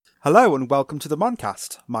Hello and welcome to the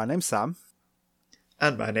Moncast. My name's Sam.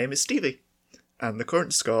 And my name is Stevie. And the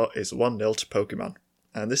current score is 1-0 to Pokemon.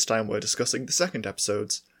 And this time we're discussing the second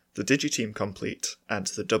episodes, the Digiteam Complete, and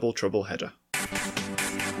the Double Trouble header.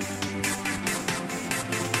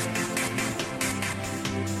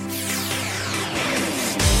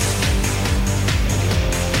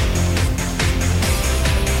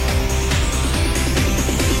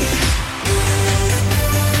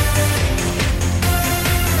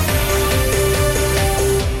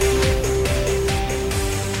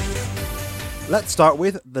 Let's start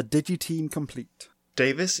with the Digiteam Complete.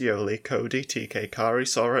 Davis, Yoli, Cody, TK, Kari,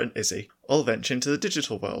 Sora and Izzy all venture into the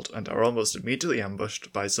digital world and are almost immediately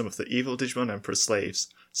ambushed by some of the evil Digimon Emperor's slaves,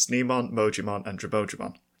 Sneemon, Mojimon and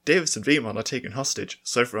Dremojimon. Davis and Veemon are taken hostage,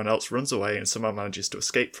 so everyone else runs away and somehow manages to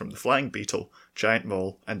escape from the Flying Beetle, Giant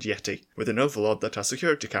Mole and Yeti, with an overlord that has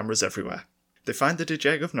security cameras everywhere. They find the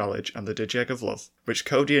Digegg of Knowledge and the Digegg of Love, which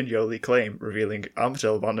Cody and Yoli claim, revealing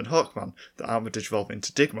Armadillomon and Hawkmon, that Armadigivolve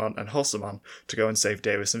into Digmon and Wholesamon to go and save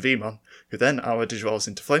Davis and Veemon, who then Armadigivolves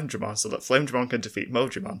into Flamedramon so that Flamedramon can defeat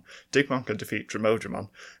Mojimon, Digmon can defeat Dremojimon,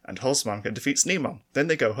 and Wholesamon can defeat Sneemon. Then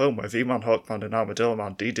they go home where Veemon, Hawkmon and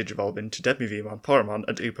Armadillomon de-Digivolve into Demi-Veemon, Poromon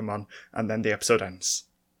and Upamon, and then the episode ends.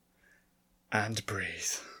 And breathe.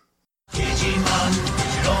 Digimon,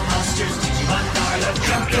 digital monsters, Digimon are the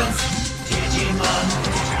champions. Digimon,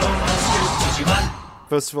 digital monsters, Digimon.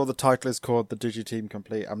 First of all, the title is called the Digiteam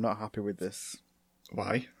Complete. I'm not happy with this.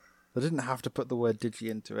 Why? They didn't have to put the word Digi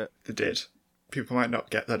into it. They did. People might not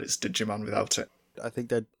get that it's Digimon without it. I think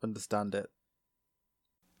they'd understand it.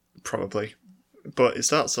 Probably. But it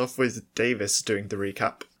starts off with Davis doing the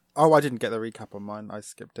recap. Oh, I didn't get the recap on mine. I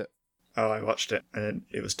skipped it. Oh, I watched it, and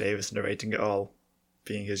it was Davis narrating it all,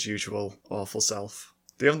 being his usual awful self.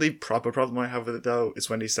 The only proper problem I have with it, though, is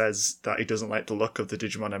when he says that he doesn't like the look of the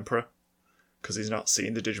Digimon Emperor, because he's not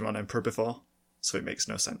seen the Digimon Emperor before, so it makes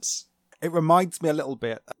no sense. It reminds me a little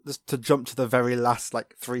bit, just to jump to the very last,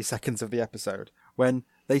 3 seconds of the episode, when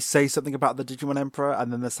they say something about the Digimon Emperor,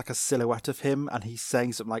 and then there's a silhouette of him, and he's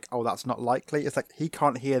saying something like, oh, that's not likely. It's like, he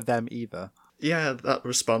can't hear them either. Yeah, that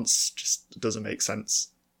response just doesn't make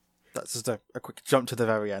sense. That's just a quick jump to the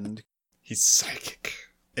very end. He's psychic.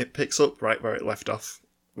 It picks up right where it left off,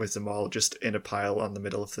 with them all just in a pile on the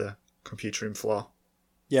middle of the computer room floor.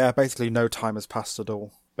 Yeah, basically no time has passed at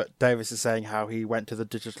all. But Davis is saying how he went to the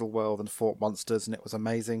digital world and fought monsters and it was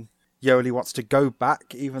amazing. Yoli wants to go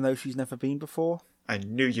back even though she's never been before. I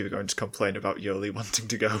knew you were going to complain about Yoli wanting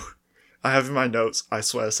to go. I have in my notes, I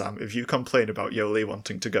swear Sam, if you complain about Yoli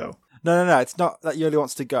wanting to go. No, it's not that Yoli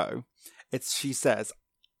wants to go. It's she says,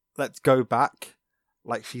 let's go back.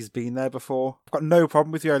 Like she's been there before. I've got no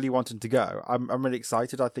problem with Yoli wanting to go. I'm really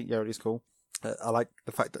excited. I think Yoli's cool. I like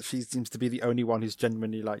the fact that she seems to be the only one who's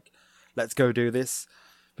genuinely let's go do this.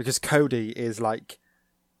 Because Cody is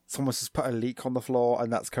someone's just put a leak on the floor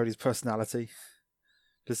and that's Cody's personality.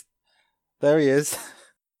 Just, there he is.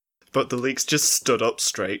 But the leak's just stood up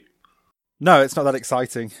straight. No, it's not that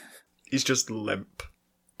exciting. He's just limp.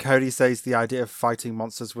 Cody says the idea of fighting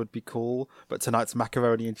monsters would be cool, but tonight's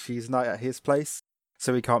macaroni and cheese night at his place,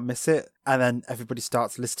 so he can't miss it. And then everybody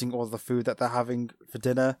starts listing all the food that they're having for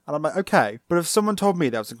dinner. And I'm like, okay, but if someone told me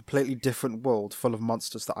there was a completely different world full of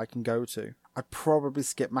monsters that I can go to, I'd probably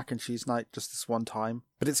skip mac and cheese night just this one time.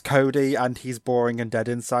 But it's Cody and he's boring and dead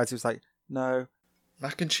inside, so he's like, no.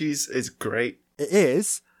 Mac and cheese is great. It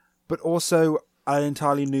is, but also an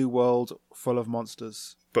entirely new world full of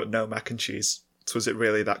monsters. But no mac and cheese. So was it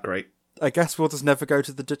really that great? I guess we'll just never go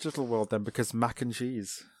to the digital world then, because mac and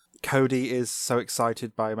cheese. Cody is so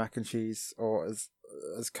excited by mac and cheese, or as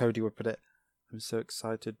Cody would put it, I'm so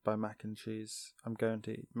excited by mac and cheese. I'm going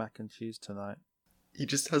to eat mac and cheese tonight. He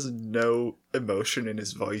just has no emotion in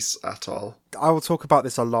his voice at all. I will talk about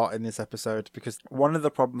this a lot in this episode, because one of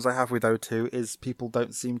the problems I have with O2 is people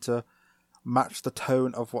don't seem to match the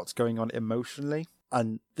tone of what's going on emotionally.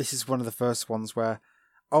 And this is one of the first ones where,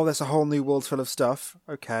 oh, there's a whole new world full of stuff.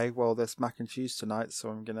 Okay, well, there's mac and cheese tonight, so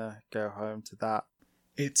I'm going to go home to that.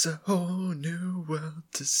 It's a whole new world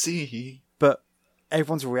to see. But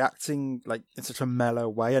everyone's reacting in such a mellow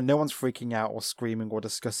way, and no one's freaking out or screaming or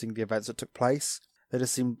discussing the events that took place. They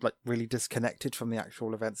just seem really disconnected from the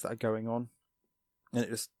actual events that are going on. And it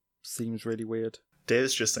just seems really weird.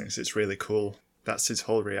 Davis just thinks it's really cool. That's his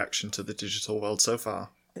whole reaction to the digital world so far.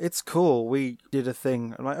 It's cool. We did a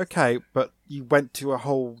thing. I'm like, okay, but you went to a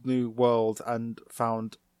whole new world and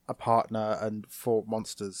found a partner and fought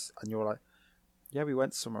monsters. And you're like, yeah, we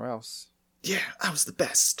went somewhere else. Yeah, that was the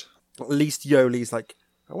best. At least Yoli's like,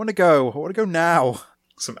 I want to go now.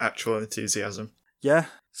 Some actual enthusiasm. Yeah,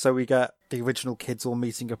 so we get the original kids all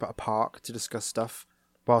meeting up at a park to discuss stuff.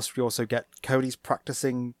 whilst we also get Cody's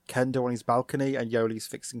practicing kendo on his balcony and Yoli's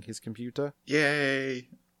fixing his computer. Yay!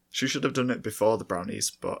 She should have done it before the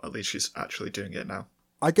brownies, but at least she's actually doing it now.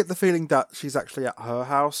 I get the feeling that she's actually at her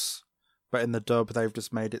house, but in the dub they've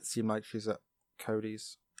just made it seem like she's at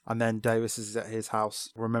Cody's. And then Davis is at his house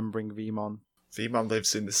remembering Vemon. Vemon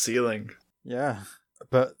lives in the ceiling. Yeah.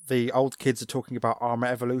 But the old kids are talking about armor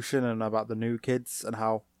evolution and about the new kids and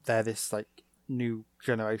how they're this like new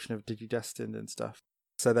generation of Digidestined and stuff.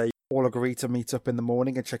 So they all agree to meet up in the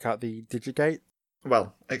morning and check out the Digigate.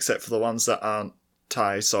 Well, except for the ones that aren't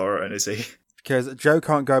Ty, Sora, and Izzy. Because Joe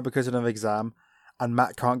can't go because of an exam, and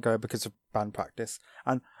Matt can't go because of band practice.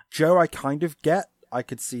 And Joe I kind of get. I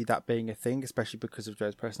could see that being a thing, especially because of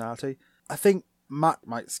Joe's personality. I think Matt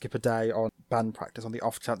might skip a day on band practice on the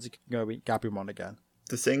off chance he can go meet Gabumon again.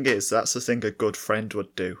 The thing is, that's the thing a good friend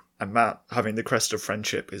would do. And Matt, having the crest of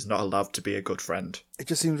friendship, is not allowed to be a good friend. It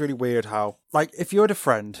just seems really weird how, like, if you had a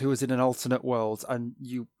friend who was in an alternate world and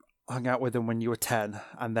you hung out with them when you were 10,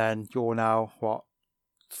 and then you're now,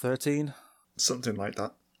 13? Something like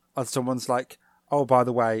that. And someone's like, oh, by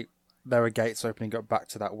the way, there are gates opening up back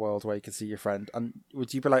to that world where you can see your friend. And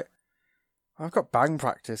would you be like, I've got bang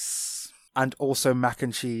practice and also mac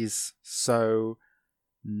and cheese, so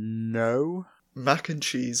no? Mac and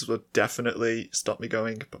cheese would definitely stop me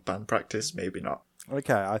going, but band practice, maybe not.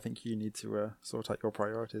 Okay, I think you need to sort out your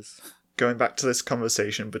priorities. Going back to this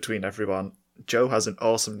conversation between everyone, Joe has an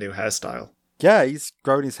awesome new hairstyle. Yeah, he's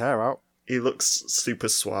grown his hair out. He looks super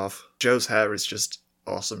suave. Joe's hair is just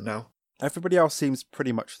awesome now. Everybody else seems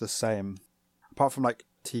pretty much the same. Apart from like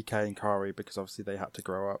TK and Kari, because obviously they had to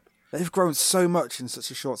grow up. They've grown so much in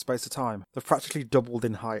such a short space of time. They've practically doubled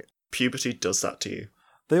in height. Puberty does that to you.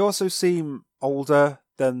 They also seem older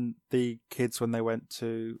than the kids when they went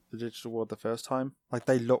to the digital world the first time. Like,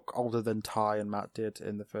 they look older than Ty and Matt did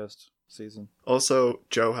in the first season. Also,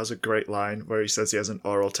 Joe has a great line where he says he has an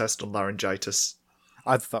oral test on laryngitis.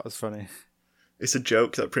 I thought that was funny. It's a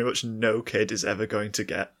joke that pretty much no kid is ever going to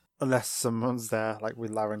get. Unless someone's there, like,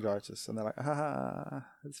 with laryngitis, and they're like,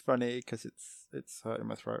 it's funny because it's hurting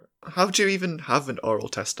my throat. How do you even have an oral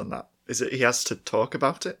test on that? Is it he has to talk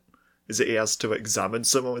about it? Is it he has to examine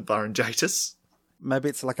someone with laryngitis? Maybe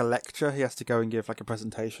it's like a lecture. He has to go and give like a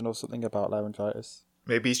presentation or something about laryngitis.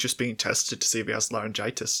 Maybe he's just being tested to see if he has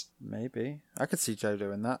laryngitis. Maybe. I could see Joe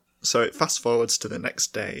doing that. So it fast forwards to the next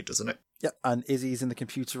day, doesn't it? Yep, and Izzy's in the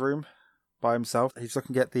computer room by himself. He's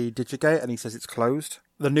looking at the Digigate and he says it's closed.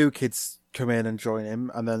 The new kids come in and join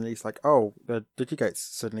him, and then he's like, oh, the Digigate's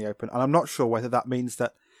suddenly open. And I'm not sure whether that means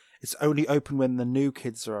that it's only open when the new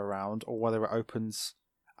kids are around or whether it opens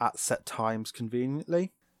at set times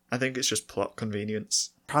conveniently. I think it's just plot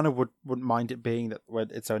convenience. Kind of wouldn't mind it being that when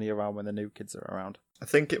it's only around when the new kids are around. I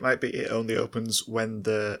think it might be it only opens when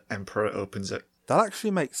the Emperor opens it. That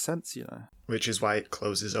actually makes sense, you know. Which is why it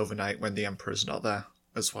closes overnight when the Emperor's not there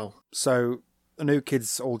as well. So the new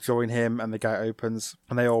kids all join him and the gate opens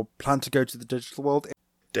and they all plan to go to the digital world.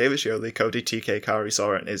 Davis, Yoli, Cody, TK, Kari,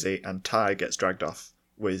 Sora and Izzy and Ty gets dragged off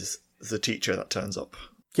with the teacher that turns up.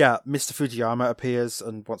 Yeah, Mr. Fujiyama appears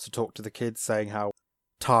and wants to talk to the kids, saying how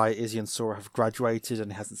Ty, Izzy and Sora have graduated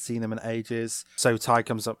and he hasn't seen them in ages. So Ty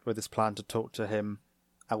comes up with this plan to talk to him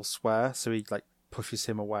elsewhere, so he like pushes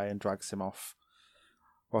him away and drags him off,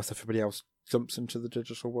 whilst everybody else jumps into the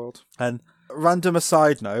digital world. And random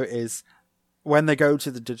aside note is, when they go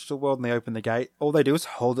to the digital world and they open the gate, all they do is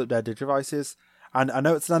hold up their Digivices. And I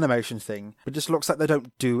know it's an animation thing, but it just looks like they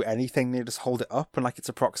don't do anything. They just hold it up and like it's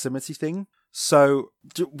a proximity thing. So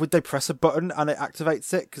would they press a button and it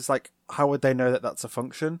activates it? Because like, how would they know that that's a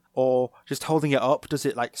function? Or just holding it up, does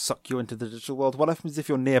it like suck you into the digital world? What happens if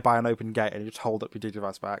you're nearby an open gate and you just hold up your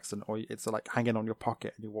Digivice by accident, or it's like hanging on your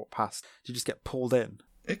pocket and you walk past? Do you just get pulled in?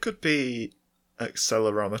 It could be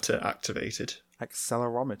accelerometer activated.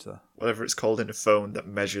 Accelerometer? Whatever it's called in a phone that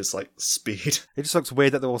measures like speed. It just looks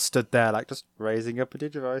weird that they're all stood there like just raising up a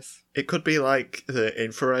Digivice. It could be like the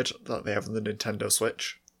infrared that they have on the Nintendo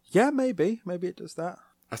Switch. Yeah, maybe. Maybe it does that.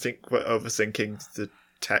 I think we're overthinking the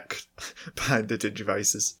tech behind the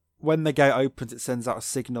Digivices. When the gate opens, it sends out a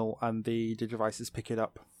signal and the Digivices pick it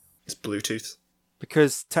up. It's Bluetooth.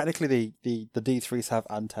 Because technically the D3s have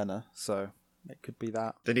antenna, so it could be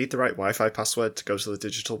that. They need the right Wi-Fi password to go to the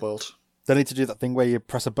digital world. They need to do that thing where you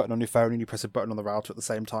press a button on your phone and you press a button on the router at the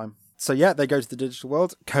same time. So yeah, they go to the digital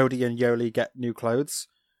world. Cody and Yoli get new clothes.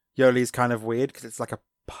 Yoli's kind of weird because it's like a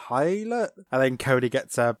pilot. And then Cody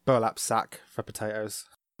gets a burlap sack for potatoes.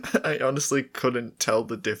 I honestly couldn't tell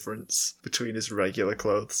the difference between his regular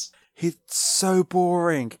clothes. He's so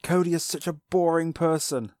boring. Cody is such a boring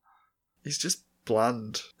person. He's just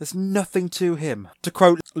bland. There's nothing to him. To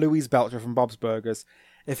quote Louise Belcher from Bob's Burgers,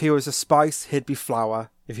 If he was a spice, he'd be flour.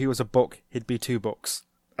 If he was a book, he'd be 2 books.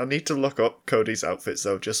 I need to look up Cody's outfits,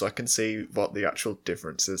 though, just so I can see what the actual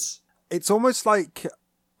difference is. It's almost like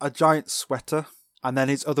a giant sweater, and then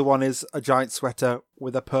his other one is a giant sweater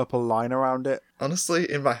with a purple line around it.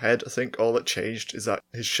 Honestly, in my head, I think all that changed is that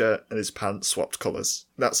his shirt and his pants swapped colours.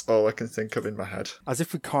 That's all I can think of in my head. As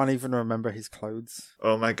if we can't even remember his clothes.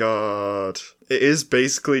 Oh my god. It is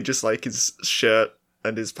basically just like his shirt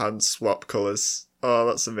and his pants swap colours. Oh,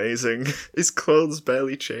 that's amazing. His clothes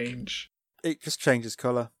barely change. It just changes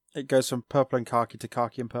colour. It goes from purple and khaki to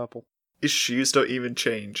khaki and purple. His shoes don't even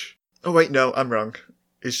change. Oh wait, no, I'm wrong.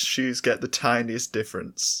 His shoes get the tiniest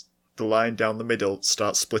difference. The line down the middle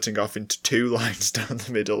starts splitting off into 2 lines down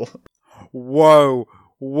the middle. Whoa,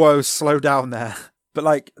 slow down there. But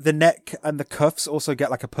like the neck and the cuffs also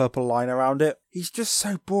get like a purple line around it. He's just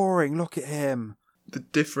so boring, look at him. The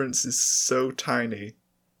difference is so tiny.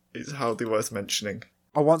 It's hardly worth mentioning.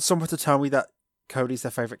 I want someone to tell me that Cody's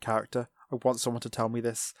their favourite character. I want someone to tell me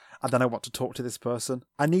this. And then I want to talk to this person.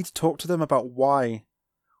 I need to talk to them about why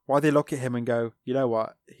they look at him and go, you know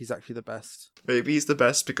what, he's actually the best. Maybe he's the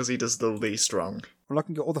best because he does the least wrong. I'm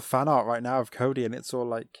looking at all the fan art right now of Cody, and it's all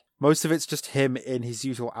like, most of it's just him in his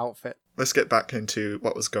usual outfit. Let's get back into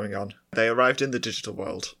what was going on. They arrived in the digital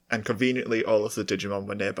world, and conveniently all of the Digimon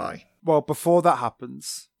were nearby. Well, before that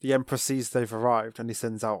happens, the Emperor sees they've arrived, and he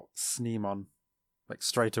sends out Sneemon, like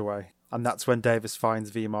straight away. And that's when Davis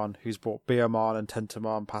finds Vmon, who's brought Beomon and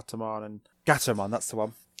Tentomon, Patamon, and Gatomon, that's the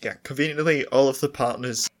one. Yeah, conveniently all of the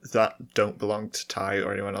partners that don't belong to Tai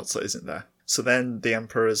or anyone else that isn't there. So then the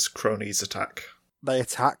Emperor's cronies attack. They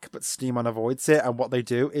attack, but Sneemon avoids it, and what they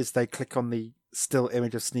do is they click on the still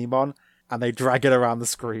image of Sneemon, and they drag it around the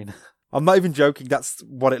screen. I'm not even joking, that's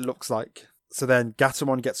what it looks like. So then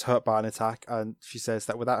Gatomon gets hurt by an attack, and she says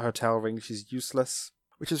that without her tail ring, she's useless.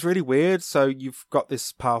 Which is really weird. So you've got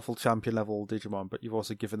this powerful champion level Digimon, but you've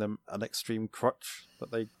also given them an extreme crutch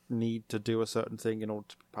that they need to do a certain thing in order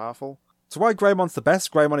to be powerful. So why Greymon's the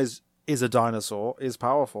best? Greymon is a dinosaur, is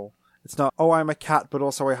powerful. It's not, oh, I'm a cat, but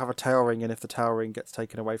also I have a tail ring, and if the tail ring gets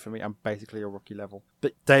taken away from me, I'm basically a rookie level.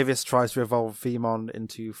 But Davis tries to evolve Vmon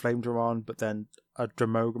into Flame Dramon, but then a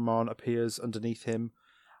Dromogramon appears underneath him,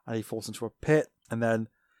 and he falls into a pit, and then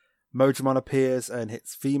Mojimon appears and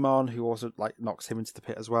hits Vmon, who also like knocks him into the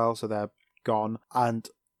pit as well, so they're gone. And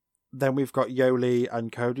then we've got Yoli and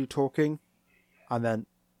Cody talking, and then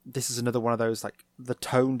this is another one of those, like, the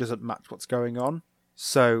tone doesn't match what's going on.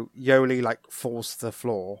 So Yoli like falls to the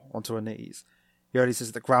floor onto her knees. Yoli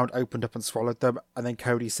says the ground opened up and swallowed them, and then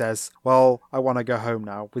Cody says, well, I want to go home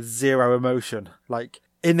now, with 0 emotion. Like,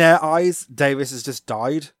 in their eyes, Davis has just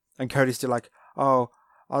died, and Cody's still like, oh,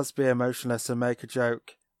 I'll just be emotionless and make a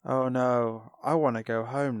joke. Oh no, I want to go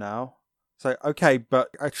home now. So, okay, but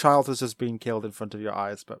a child has just been killed in front of your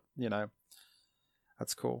eyes, but, you know,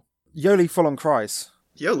 that's cool. Yoli full on cries.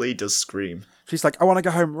 Yoli does scream. She's like, I want to go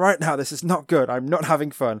home right now, this is not good, I'm not having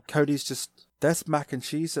fun. Cody's just, there's mac and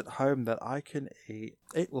cheese at home that I can eat.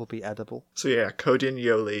 It will be edible. So yeah, Cody and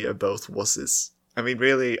Yoli are both wusses. I mean,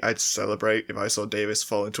 really, I'd celebrate if I saw Davis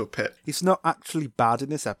fall into a pit. He's not actually bad in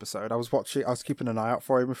this episode. I was keeping an eye out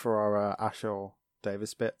for him for our Asher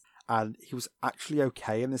Davis bit, and he was actually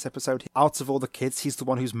okay in this episode. Out of all the kids, he's the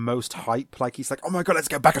one who's most hype. Like, he's like, oh my god, let's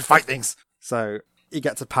go back and fight things. So he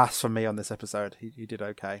gets a pass from me on this episode. He did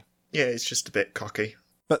okay. Yeah, he's just a bit cocky.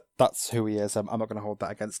 But that's who he is. I'm not going to hold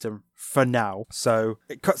that against him for now. So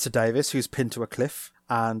it cuts to Davis, who's pinned to a cliff,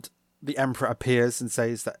 and the Emperor appears and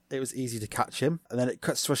says that it was easy to catch him. And then it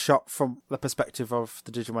cuts to a shot from the perspective of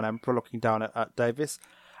the Digimon Emperor looking down at Davis.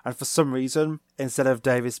 And for some reason, instead of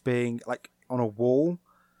Davis being like on a wall,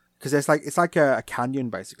 because it's like a canyon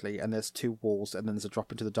basically, and there's 2 walls, and then there's a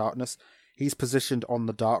drop into the darkness. He's positioned on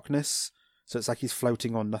the darkness, so it's like he's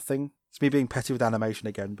floating on nothing. It's me being petty with animation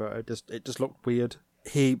again, but it just looked weird.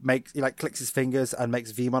 He like clicks his fingers and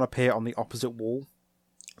makes Vmon appear on the opposite wall.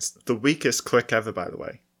 It's the weakest click ever, by the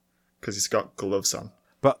way, because he's got gloves on.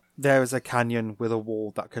 But there is a canyon with a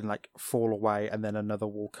wall that can like fall away, and then another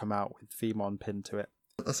wall come out with Vmon pinned to it.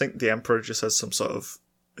 I think the Emperor just has some sort of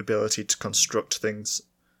ability to construct things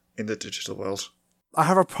in the digital world. I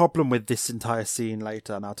have a problem with this entire scene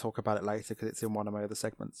later, and I'll talk about it later because it's in one of my other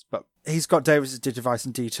segments. But he's got Davis' Digivice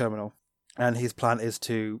and D-Terminal, and his plan is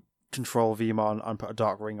to control Vmon and put a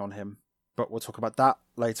dark ring on him. But we'll talk about that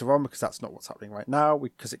later on because that's not what's happening right now,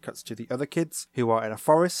 because it cuts to the other kids who are in a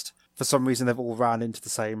forest. For some reason, they've all ran into the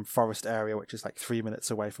same forest area, which is like 3 minutes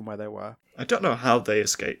away from where they were. I don't know how they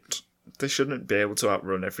escaped. They shouldn't be able to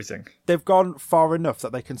outrun everything. They've gone far enough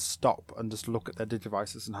that they can stop and just look at their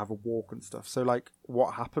Digivices and have a walk and stuff. So, like,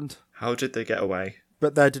 what happened? How did they get away?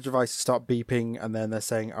 But their digivices start beeping, and then they're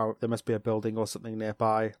saying, oh, there must be a building or something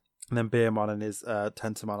nearby. And then Beermon and his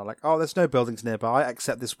Tentamon are like, oh, there's no buildings nearby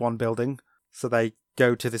except this one building. So they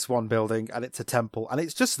go to this one building, and it's a temple. And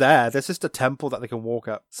it's just there. There's just a temple that they can walk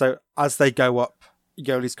up. So as they go up,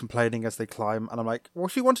 Yoli's complaining as they climb. And I'm like, well,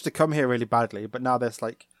 she wanted to come here really badly, but now there's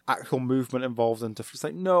like actual movement involved. And she's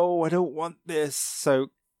like, no, I don't want this. So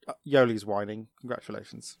Yoli's whining.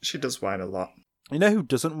 Congratulations. She does whine a lot. You know who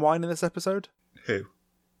doesn't whine in this episode? Who?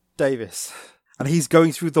 Davis. And he's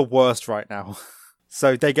going through the worst right now.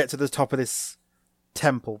 So they get to the top of this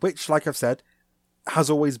temple, which, like I've said, has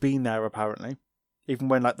always been there, apparently. Even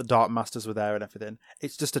when like the Dark Masters were there and everything.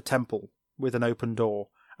 It's just a temple with an open door.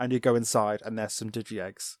 And you go inside and there's some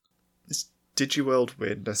digi-eggs. It's Digiworld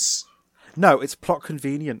weirdness. No, it's plot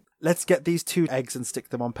convenient. Let's get these 2 eggs and stick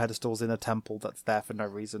them on pedestals in a temple that's there for no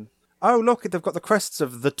reason. Oh, look, they've got the crests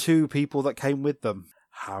of the 2 people that came with them.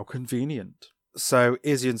 How convenient. So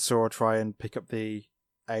Izzy and Sora try and pick up the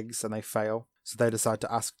eggs and they fail. So they decide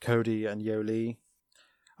to ask Cody and Yoli.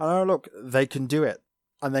 And oh, look, they can do it.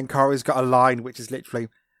 And then Kari's got a line which is literally,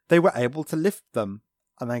 they were able to lift them.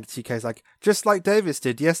 And then TK's like, just like Davis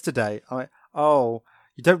did yesterday. I'm like, oh,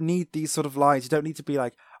 you don't need these sort of lines. You don't need to be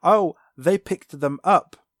like, oh, they picked them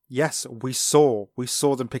up. Yes, we saw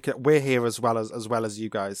them pick it up. We're here as well as you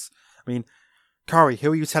guys. I mean, Kari,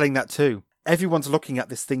 who are you telling that to? Everyone's looking at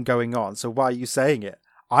this thing going on, so why are you saying it?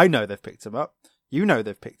 I know they've picked them up. You know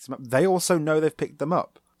they've picked them up. They also know they've picked them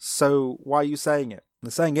up. So why are you saying it?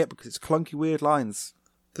 They're saying it because it's clunky, weird lines.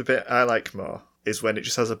 The bit I like more is when it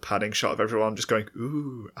just has a panning shot of everyone just going,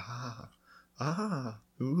 ooh, ooh,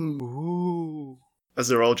 Ooh. as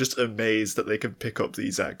they're all just amazed that they can pick up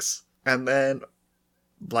these eggs. And then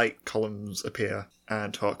light columns appear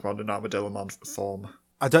and Hawkmon and Armadillomon form.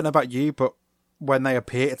 I don't know about you, but when they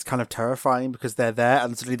appear, it's kind of terrifying because they're there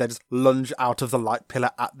and suddenly they just lunge out of the light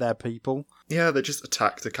pillar at their people. Yeah, they just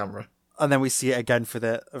attack the camera. And then we see it again for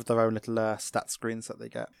their own little stat screens that they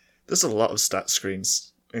get. There's a lot of stat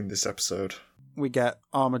screens in this episode. We get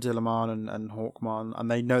Armadillomon and Hawkmon, and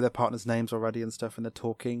they know their partners' names already and stuff, and they're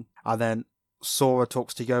talking. And then Sora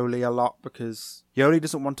talks to Yoli a lot because Yoli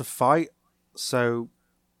doesn't want to fight, so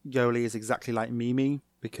Yoli is exactly like Mimi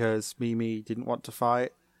because Mimi didn't want to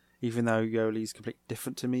fight, even though Yoli's completely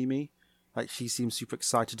different to Mimi. Like, she seems super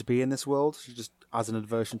excited to be in this world. She just has an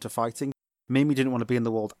aversion to fighting. Mimi didn't want to be in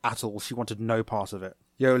the world at all. She wanted no part of it.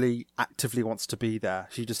 Yoli actively wants to be there.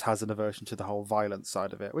 She just has an aversion to the whole violence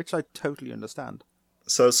side of it, which I totally understand.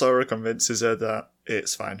 So Sora convinces her that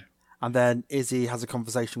it's fine. And then Izzy has a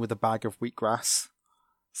conversation with a bag of wheatgrass,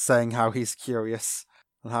 saying how he's curious.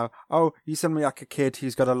 And how, oh, you sound me like a kid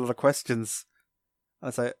who's got a lot of questions. And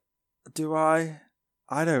I say, do I?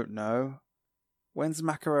 I don't know. When's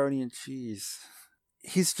macaroni and cheese?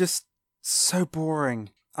 He's just so boring.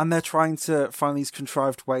 And they're trying to find these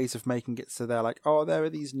contrived ways of making it so they're like, oh, there are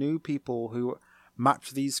these new people who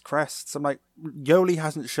match these crests. I'm like, Yoli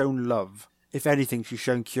hasn't shown love. If anything, she's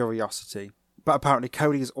shown curiosity. But apparently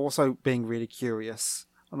Cody is also being really curious.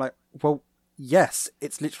 I'm like, well, yes,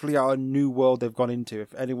 it's literally our new world they've gone into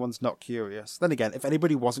if anyone's not curious. Then again, if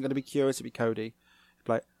anybody wasn't going to be curious, it'd be Cody.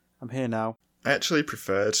 Like, I'm here now. I actually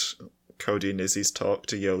preferred Cody and Izzy's talk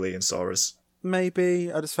to Yoli and Sora's.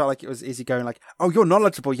 Maybe. I just felt like it was Izzy going like, oh, you're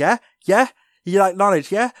knowledgeable, yeah? Yeah? You like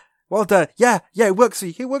knowledge, yeah? Well done. Yeah, it works for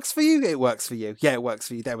you. It works for you. It works for you. Yeah, it works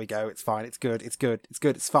for you. There we go. It's fine. It's good. It's good. It's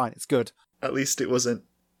good. It's fine. It's good. At least it wasn't,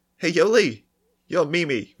 hey Yoli, you're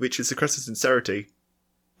Mimi, which is the crest of sincerity.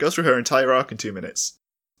 Goes through her entire arc in 2 minutes.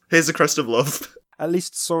 Here's the crest of love. At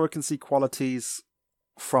least Sora can see qualities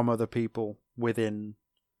from other people within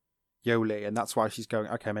Yoli, and that's why she's going,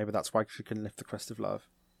 okay, maybe that's why she can lift the crest of love.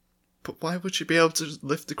 But why would she be able to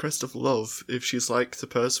lift the crest of love if she's like the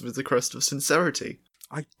person with the crest of sincerity?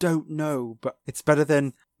 I don't know, but it's better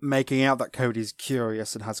than making out that Cody's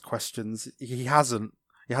curious and has questions. He hasn't.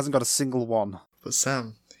 He hasn't got a single one. But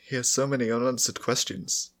Sam, he has so many unanswered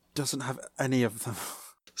questions. Doesn't have any of them.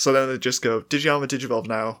 So then they just go, Digiarm and Digivolve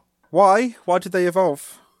now. Why? Why did they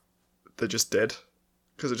evolve? They just did.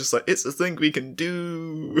 Because they're just like, it's a thing we can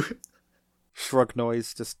do. Shrug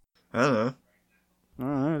noise, just... I don't know. I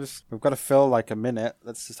don't know, we've got to fill like a minute.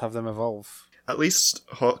 Let's just have them evolve. At least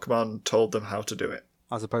Hawkman told them how to do it.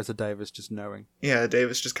 As opposed to Davis just knowing. Yeah,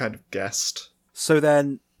 Davis just kind of guessed. So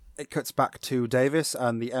then it cuts back to Davis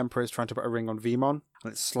and the Emperor is trying to put a ring on Veemon.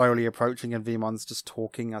 And it's slowly approaching and Veemon's just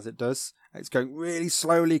talking as it does. It's going really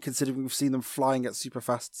slowly considering we've seen them flying at super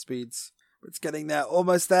fast speeds. But it's getting there,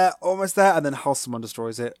 almost there. And then Halcyon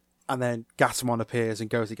destroys it. And then Gatomon appears and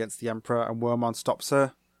goes against the Emperor and Wormmon stops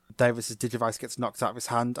her. Davis's Digivice gets knocked out of his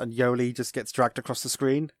hand and Yoli just gets dragged across the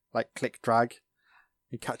screen. Like, click, drag.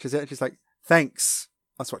 He catches it and she's like, thanks.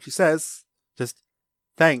 That's what she says. Just,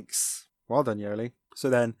 thanks. Well done, Yoli. So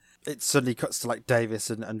then it suddenly cuts to like Davis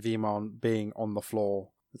and Vemon being on the floor.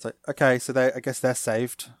 It's like, okay, so I guess they're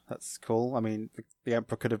saved. That's cool. I mean, the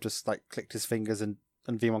Emperor could have just like clicked his fingers and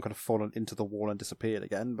Vemon could have fallen into the wall and disappeared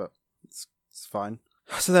again, but it's fine.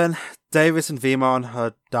 So then Davis and Vemon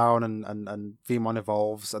are down and Vemon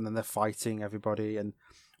evolves and then they're fighting everybody and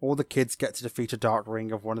all the kids get to defeat a Dark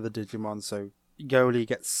Ring of one of the Digimon. So Yoli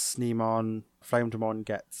gets Sneemon, Flamedramon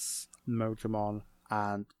gets Mojamon,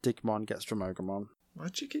 and Digimon gets Dramogamon. Why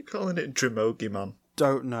do you keep calling it Dremogimon?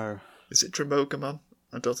 Don't know. Is it Dramogamon?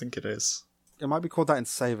 I don't think it is. It might be called that in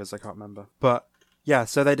Savers, I can't remember. But yeah,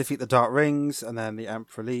 so they defeat the Dark Rings, and then the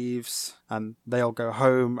Emperor leaves, and they all go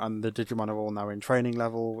home, and the Digimon are all now in training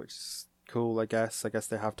level, which is cool, I guess. I guess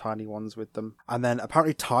they have tiny ones with them. And then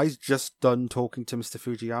apparently Ty's just done talking to Mr.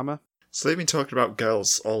 Fujiyama. So they've been talking about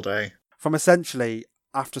girls all day. From essentially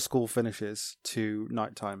after school finishes to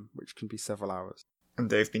nighttime, which can be several hours. And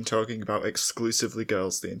they've been talking about exclusively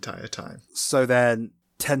girls the entire time. So then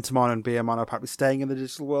Tentamon and Beermon are apparently staying in the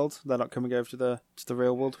digital world. They're not coming over to the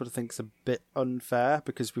real world, which I think is a bit unfair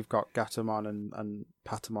because we've got Gatomon and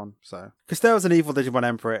Patamon. So because there was an evil Digimon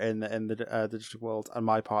Emperor in the digital world, and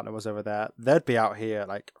my partner was over there, they'd be out here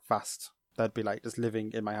like fast. They'd be like just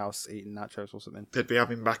living in my house eating nachos or something. They'd be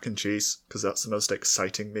having mac and cheese because that's the most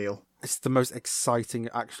exciting meal. It's the most exciting,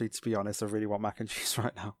 actually, to be honest. I really want mac and cheese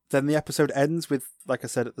right now. Then the episode ends with, like I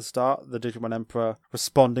said at the start, the Digimon Emperor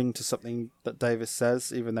responding to something that Davis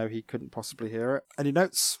says, even though he couldn't possibly hear it. Any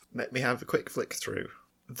notes? Let me have a quick flick through.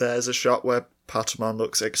 There's a shot where Patamon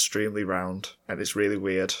looks extremely round, and it's really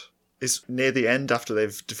weird. It's near the end after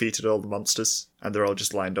they've defeated all the monsters, and they're all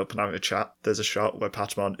just lined up and having a chat. There's a shot where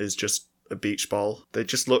Patamon is just a beach ball. They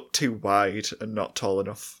just look too wide and not tall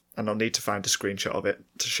enough. And I'll need to find a screenshot of it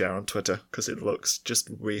to share on Twitter, because it looks just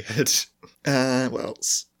weird. What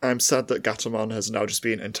else? I'm sad that Gatomon has now just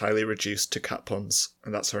been entirely reduced to cat puns,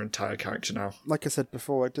 and that's her entire character now. Like I said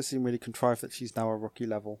before, it does seem really contrived that she's now a rookie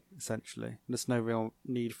level, essentially. There's no real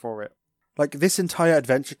need for it. Like, this entire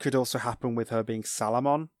adventure could also happen with her being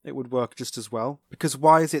Salamon. It would work just as well. Because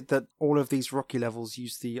why is it that all of these rookie levels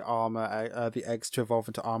use the the eggs to evolve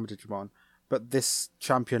into Armor Digimon, but this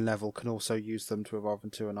champion level can also use them to evolve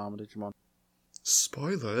into an Armor Digimon?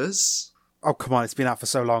 Spoilers? Oh, come on, it's been out for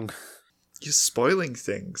so long. You're spoiling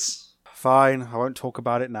things. Fine, I won't talk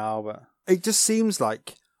about it now, but it just seems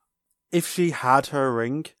like if she had her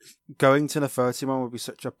ring, going to Nefertimon would be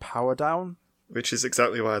such a power down. Which is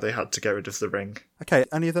exactly why they had to get rid of the ring. Okay,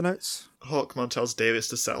 any other notes? Hawkmon tells Davis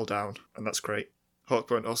to settle down, and that's great.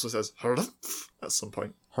 Hawkmon also says harumph at some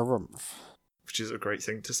point. Harumph. Which is a great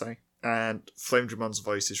thing to say. And Flamedramon's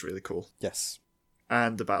voice is really cool. Yes.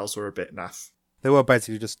 And the battles were a bit naff. They were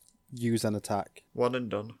basically just use and attack. One and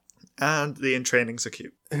done. And the in-trainings are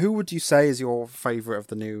cute. Who would you say is your favourite of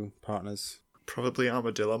the new partners? Probably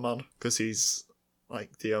Armadillomon, because he's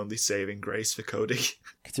like the only saving grace for Cody.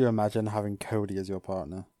 Could you imagine having Cody as your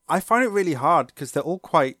partner? I find it really hard because they're all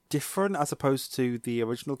quite different as opposed to the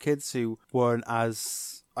original kids who weren't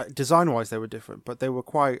as... design-wise they were different, but they were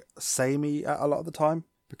quite samey a lot of the time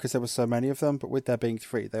because there were so many of them. But with there being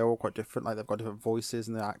three, they're all quite different. Like, they've got different voices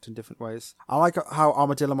and they act in different ways. I like how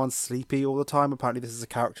Armadillomon's sleepy all the time. Apparently this is a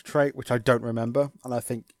character trait, which I don't remember, and I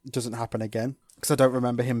think doesn't happen again because I don't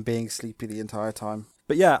remember him being sleepy the entire time.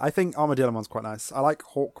 But yeah, I think Armadillomon's quite nice. I like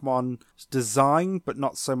Hawkmon's design, but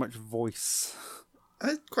not so much voice.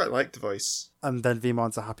 I quite like the voice. And then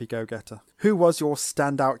Vemon's a happy go-getter. Who was your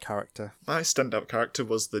standout character? My standout character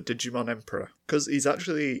was the Digimon Emperor, because he's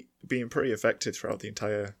actually been pretty effective throughout the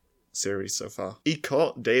entire series so far. He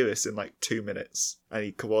caught Davis in like 2 minutes, and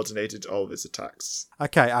he coordinated all of his attacks.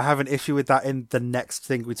 Okay, I have an issue with that in the next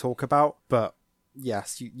thing we talk about, but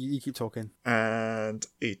yes, you keep talking. And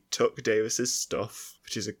he took Davis's stuff,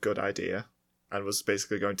 which is a good idea, and was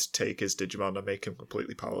basically going to take his Digimon and make him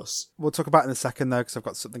completely powerless. We'll talk about it in a second, though, because I've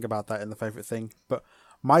got something about that in the favourite thing. But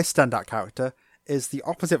my standout character is the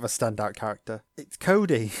opposite of a standout character. It's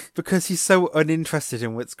Cody, because he's so uninterested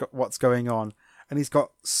in what's going on, and he's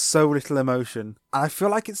got so little emotion. And I feel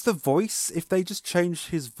like it's the voice. If they just changed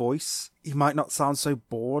his voice, he might not sound so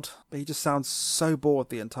bored, but he just sounds so bored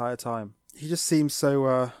the entire time. He just seems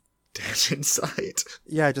so... dead inside.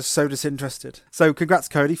 Yeah, just so disinterested. So congrats,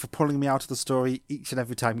 Cody, for pulling me out of the story each and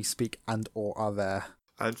every time you speak and or are there.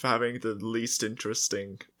 And for having the least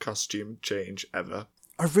interesting costume change ever.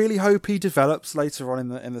 I really hope he develops later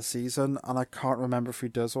on in the season, and I can't remember if he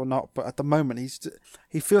does or not, but at the moment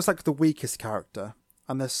he feels like the weakest character,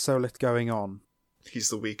 and there's so little going on. He's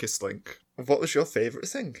the weakest link. What was your favourite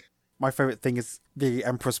thing? my favourite thing is the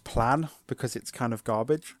Emperor's plan, because it's kind of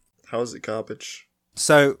garbage. How is it garbage?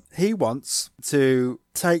 So he wants to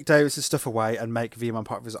take Davis's stuff away and make Vemon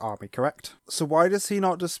part of his army, correct? So why does he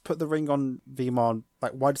not just put the ring on Vemon?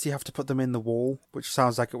 Like, why does he have to put them in the wall? Which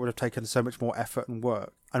sounds like it would have taken so much more effort and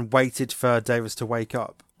work, and waited for Davis to wake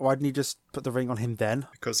up. Why didn't he just put the ring on him then?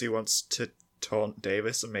 Because he wants to taunt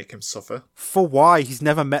Davis and make him suffer. For why? He's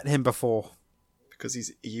never met him before. Because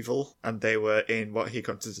he's evil, and they were in what he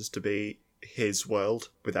considers to be his world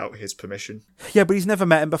without his permission. Yeah, but he's never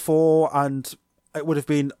met him before, and it would have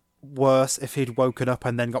been worse if he'd woken up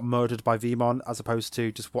and then got murdered by Vemon, as opposed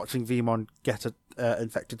to just watching Vemon get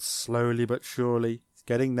infected slowly but surely. He's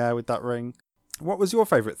getting there with that ring. What was your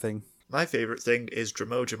favourite thing? My favourite thing is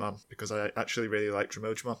Dromojimon, because I actually really like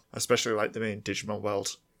Dromojimon. I especially like them in Digimon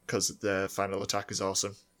World, because their final attack is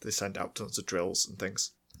awesome. They send out tons of drills and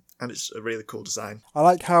things. And it's a really cool design. I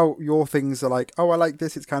like how your things are like, oh, I like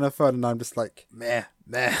this, it's kind of fun, and I'm just like, meh,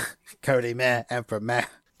 meh, Cody, meh, Emperor, meh.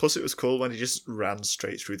 Plus it was cool when he just ran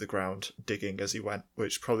straight through the ground, digging as he went,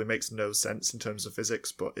 which probably makes no sense in terms of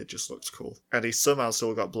physics, but it just looks cool. And he somehow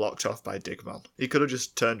still got blocked off by Digimon. He could have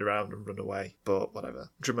just turned around and run away, but whatever.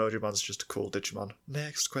 Dramojimon's just a cool Digimon.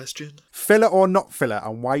 Next question. Filler or not filler,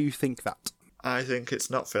 and why you think that? I think it's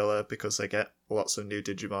not filler because they get lots of new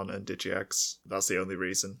Digimon and Digieggs. That's the only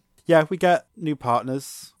reason. Yeah, we get new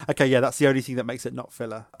partners. Okay, yeah, that's the only thing that makes it not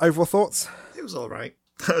filler. Overall thoughts? It was alright.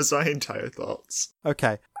 That's my entire thoughts.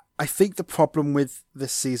 Okay. I think the problem with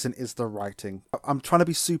this season is the writing. I'm trying to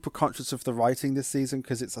be super conscious of the writing this season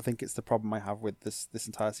because I think it's the problem I have with this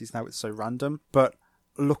entire season now. It's so random. But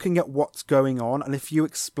looking at what's going on, and if you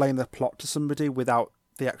explain the plot to somebody without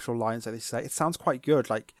the actual lines that they say, it sounds quite good.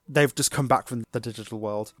 Like, they've just come back from the digital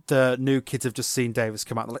world. The new kids have just seen Davis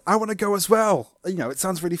come out and they're like, I want to go as well. You know, it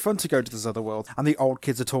sounds really fun to go to this other world. And the old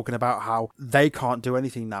kids are talking about how they can't do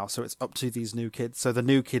anything now, so it's up to these new kids. So the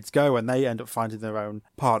new kids go and they end up finding their own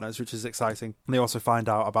partners, which is exciting. And they also find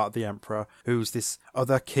out about the Emperor, who's this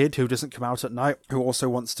other kid who doesn't come out at night, who also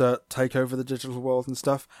wants to take over the digital world and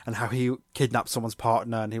stuff, and how he kidnapped someone's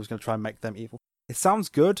partner and he was going to try and make them evil. It sounds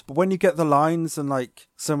good, but when you get the lines and like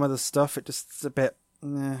some of the stuff, it's a bit,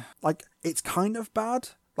 like, it's kind of bad.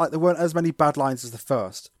 Like, there weren't as many bad lines as the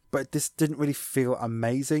first, but this didn't really feel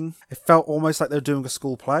amazing. It felt almost like they were doing a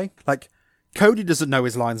school play. Like, Cody doesn't know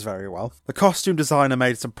his lines very well. The costume designer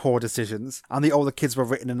made some poor decisions, and the older kids were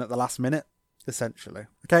written in at the last minute, essentially.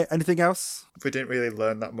 Okay, anything else? We didn't really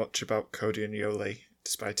learn that much about Cody and Yoli,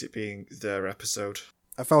 despite it being their episode.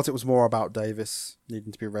 I felt it was more about Davis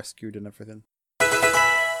needing to be rescued and everything.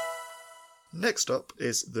 Next up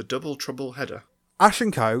is the Double Trouble header. Ash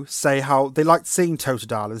and Co. say how they liked seeing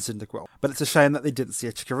Totodile and Cyndaquil, but it's a shame that they didn't see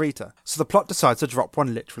a Chikorita, so the plot decides to drop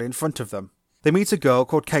one literally in front of them. They meet a girl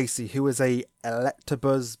called Casey, who is a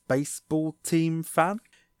Electabuzz baseball team fan,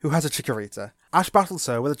 who has a Chikorita. Ash battles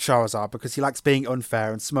her with a Charizard because he likes being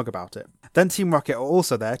unfair and smug about it. Then Team Rocket are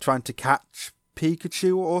also there trying to catch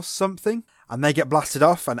Pikachu or something, and they get blasted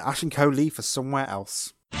off and Ash and Co. leave for somewhere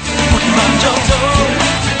else.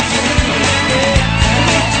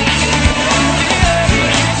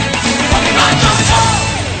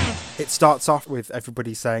 It starts off with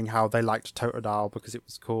everybody saying how they liked Totodile because it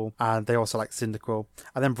was cool, and they also liked Cyndaquil.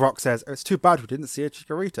 And then Brock says, oh, it's too bad we didn't see a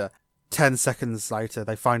Chikorita. 10 seconds later,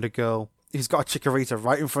 they find a girl who's got a Chikorita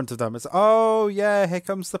right in front of them. It's, oh yeah, here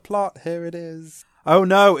comes the plot, here it is. Oh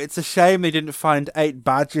no, it's a shame they didn't find 8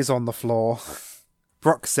 badges on the floor.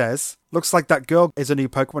 Brock says, looks like that girl is a new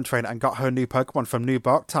Pokemon trainer and got her new Pokemon from New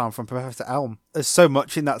Barktown from Professor Elm. There's so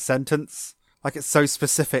much in that sentence. Like, it's so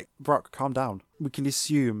specific. Brock, calm down. We can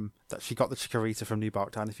assume that she got the Chikorita from New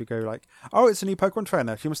Barktown. If you go like, oh, it's a new Pokemon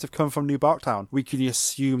trainer. She must have come from New Barktown. We can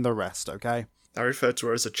assume the rest, okay? I referred to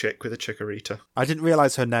her as a chick with a Chikorita. I didn't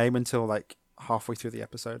realise her name until, like, halfway through the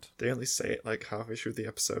episode. They only say it, like, halfway through the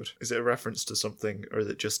episode. Is it a reference to something, or is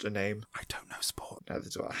it just a name? I don't know sport. Neither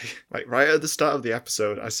do I. Like, right at the start of the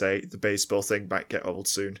episode, I say the baseball thing might get old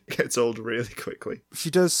soon. It gets old really quickly.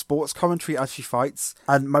 She does sports commentary as she fights,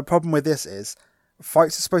 and my problem with this is,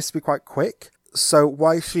 fights are supposed to be quite quick, so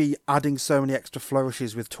why is she adding so many extra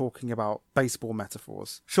flourishes with talking about baseball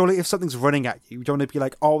metaphors? Surely if something's running at you, you don't want to be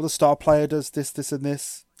like, oh, the star player does this, this, and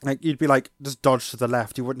this. Like, you'd be like, just dodge to the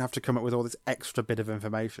left. You wouldn't have to come up with all this extra bit of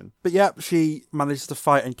information. But yeah, she manages to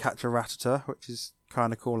fight and catch a Rattata, which is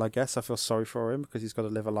kind of cool, I guess. I feel sorry for him because he's got to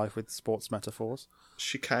live a life with sports metaphors.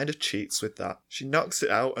 She kind of cheats with that. She knocks it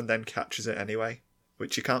out and then catches it anyway,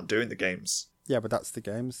 which you can't do in the games. Yeah, but that's the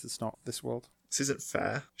games. It's not this world. This isn't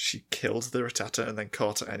fair. She killed the Rattata and then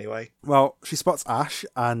caught it anyway. Well, she spots Ash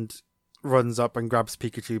and runs up and grabs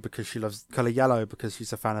Pikachu because she loves colour yellow because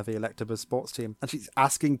she's a fan of the Electabuzz sports team. And she's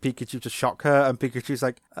asking Pikachu to shock her, and Pikachu's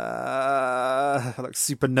like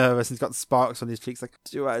super nervous and he's got sparks on his cheeks like,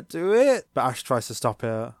 do I do it? But Ash tries to stop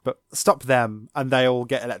her, but stop them, and they all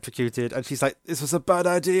get electrocuted, and she's like, this was a bad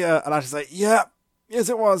idea. And Ash is like, yeah. Yes,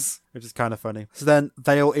 it was. Which is kind of funny. So then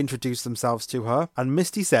they all introduce themselves to her, and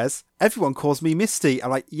Misty says, everyone calls me Misty.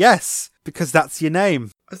 I'm like, yes, because that's your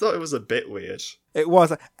name. I thought it was a bit weird. It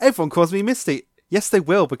was. Everyone calls me Misty. Yes, they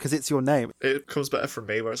will, because it's your name. It comes better from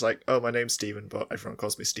me, where it's like, oh, my name's Steven, but everyone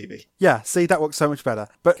calls me Stevie. Yeah, see, that works so much better.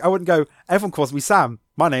 But I wouldn't go, everyone calls me Sam.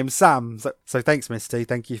 My name's Sam. So thanks, Misty.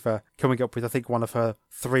 Thank you for coming up with, I think, one of her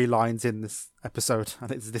 3 lines in this episode,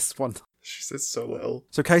 and it's this one. She says so little.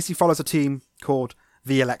 So Casey follows a team called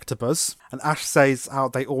the Electabuzz, and Ash says how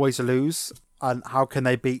they always lose, and how can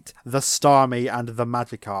they beat the Starmie and the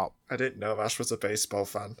Magikarp. I didn't know Ash was a baseball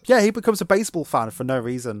fan. Yeah, he becomes a baseball fan for no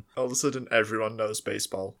reason. All of a sudden, everyone knows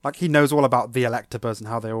baseball. Like, he knows all about the Electabuzz and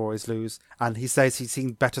how they always lose, and he says he's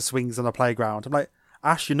seen better swings on the playground. I'm like,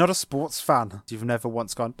 Ash, you're not a sports fan. You've never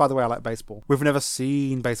once gone, by the way, I like baseball. We've never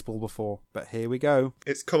seen baseball before, but here we go.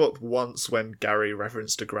 It's come up once when Gary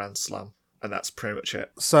referenced a Grand Slam, and that's pretty much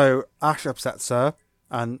it. So Ash upsets her,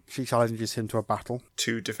 and she challenges him to a battle.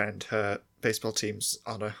 To defend her baseball team's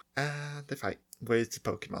honour, and they fight with the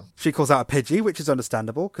Pokemon. She calls out a Pidgey, which is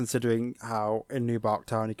understandable, considering how in New Bark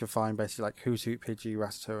Town you can find basically like Hoothoot, Pidgey,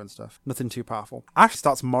 Rattata and stuff. Nothing too powerful. Ash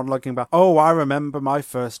starts monologuing about, oh, I remember my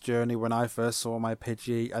first journey when I first saw my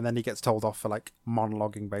Pidgey, and then he gets told off for like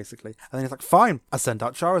monologuing basically. And then he's like, fine, I send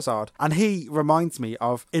out Charizard. And he reminds me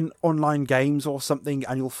of in online games or something,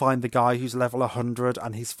 and you'll find the guy who's level 100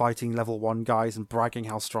 and he's fighting level 1 guys and bragging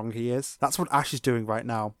how strong he is. That's what Ash is doing right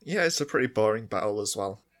now. Yeah, it's a pretty boring battle as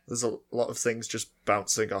well. There's a lot of things just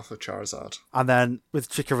bouncing off of Charizard. And then with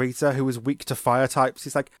Chikorita, who is weak to fire types,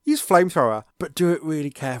 he's like, use Flamethrower, but do it really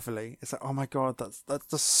carefully. It's like, oh my god, that's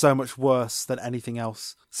just so much worse than anything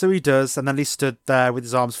else. So he does, and then he stood there with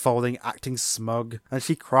his arms folding, acting smug. And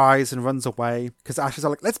she cries and runs away, because Ash is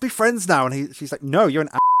like, let's be friends now. And she's like, no, you're an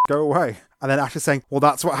go away. And then Ash is saying, well,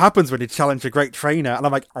 that's what happens when you challenge a great trainer. And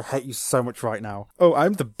I'm like, I hate you so much right now. Oh,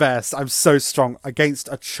 I'm the best. I'm so strong against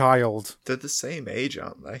a child. They're the same age,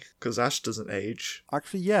 aren't they? Because Ash doesn't age.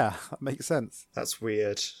 Actually, yeah, that makes sense. That's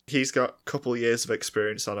weird. He's got a couple years of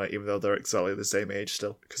experience on it, even though they're exactly the same age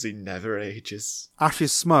still. Because he never ages. Ash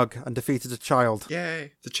is smug and defeated a child.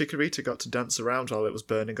 Yay. The Chikorita got to dance around while it was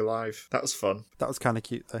burning alive. That was fun. That was kind of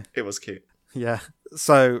cute, though. It was cute. Yeah.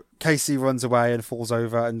 So Casey runs away and falls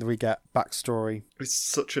over, and we get backstory. It's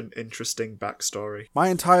such an interesting backstory. My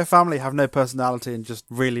entire family have no personality and just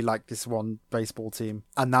really like this one baseball team.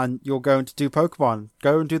 And then you're going to do Pokemon.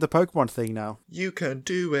 Go and do the Pokemon thing now. You can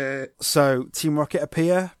do it. So Team Rocket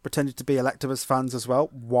appear, pretending to be Electabuzz fans as well.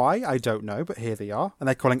 Why? I don't know, but here they are. And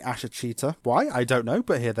they're calling Ash a cheater. Why? I don't know,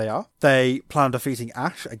 but here they are. They plan on defeating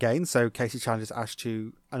Ash again, so Casey challenges Ash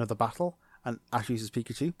to another battle. And Ash uses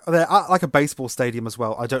Pikachu. They're at like a baseball stadium as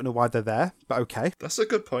well. I don't know why they're there, but okay. That's a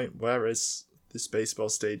good point. Where is this baseball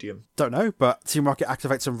stadium? Don't know, but Team Rocket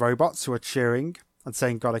activates some robots who are cheering and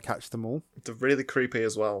saying, gotta catch them all. They're really creepy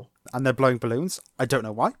as well. And they're blowing balloons. I don't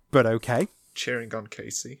know why, but okay. Cheering on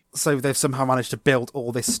Casey. So they've somehow managed to build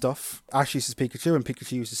all this stuff. Ash uses Pikachu, and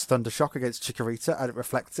Pikachu uses Thunder Shock against Chikorita, and it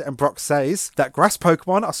reflects it. And Brock says that grass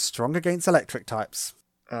Pokemon are strong against electric types.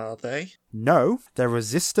 Are they? No, they're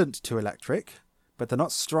resistant to electric, but they're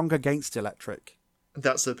not strong against electric.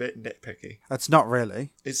 That's a bit nitpicky. That's not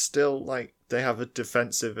really. It's still like they have a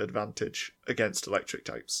defensive advantage against electric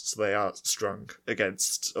types, so they are strong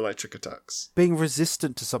against electric attacks. Being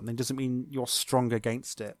resistant to something doesn't mean you're strong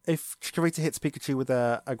against it. If Chikorita hits Pikachu with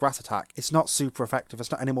a grass attack, it's not super effective. It's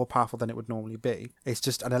not any more powerful than it would normally be. It's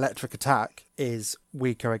just an electric attack is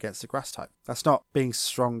weaker against a grass type. That's not being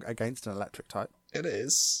strong against an electric type. It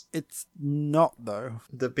is. It's not, though.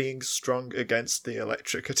 They're being strong against the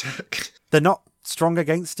electric attack. They're not strong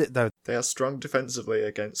against it, though. They are strong defensively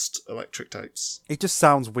against electric types. It just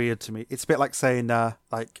sounds weird to me. It's a bit like saying,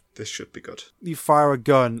 This should be good. you fire a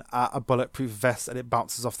gun at a bulletproof vest and it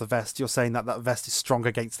bounces off the vest. You're saying that vest is strong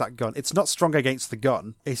against that gun. It's not strong against the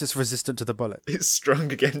gun. It's just resistant to the bullet. It's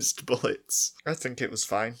strong against bullets. I think it was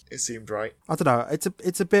fine. It seemed right. I don't know.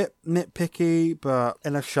 It's a bit nitpicky, but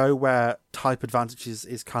in a show where type advantage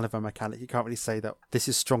is kind of a mechanic, you can't really say that this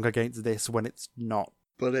is strong against this when it's not.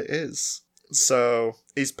 But it is. So,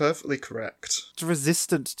 he's perfectly correct. It's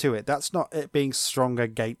resistant to it. That's not it being strong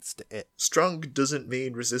against it. Strong doesn't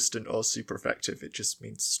mean resistant or super effective. It just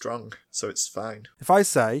means strong. So it's fine. If I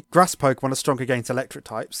say grass Pokemon are strong against electric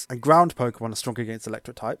types and ground Pokemon are strong against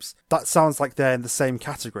electric types, that sounds like they're in the same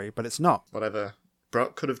category, but it's not. Whatever.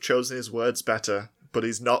 Brock could have chosen his words better, but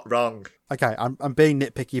he's not wrong. Okay, I'm being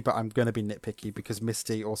nitpicky, but I'm going to be nitpicky because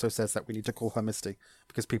Misty also says that we need to call her Misty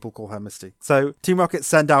because people call her Misty. So Team Rocket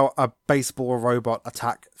send out a baseball robot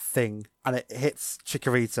attack thing and it hits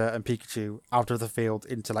Chikorita and Pikachu out of the field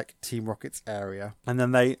into like Team Rocket's area. And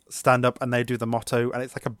then they stand up and they do the motto and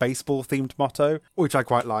it's like a baseball themed motto, which I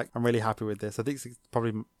quite like. I'm really happy with this. I think it's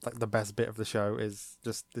probably like the best bit of the show is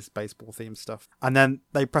just this baseball themed stuff. And then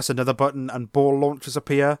they press another button and ball launchers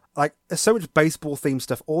appear. Like there's so much baseball themed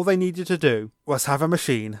stuff. All they needed to do was have a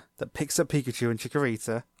machine that picks up Pikachu and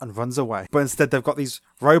Chikorita and runs away. But instead they've got these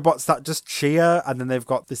robots that just cheer, and then they've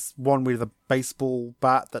got this one with a baseball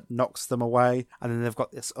bat that knocks them away, and then they've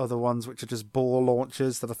got this other ones which are just ball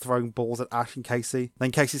launchers that are throwing balls at Ash and Casey.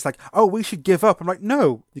 Then Casey's like, oh, we should give up. I'm like,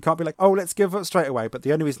 no, you can't be like, oh, let's give up straight away. But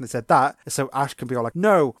the only reason they said that is so Ash can be all like,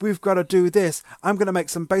 no, we've got to do this. I'm going to make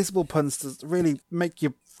some baseball puns to really make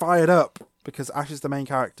you fired up. Because Ash is the main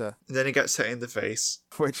character. And then he gets hit in the face.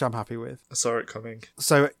 Which I'm happy with. I saw it coming.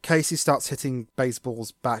 So Casey starts hitting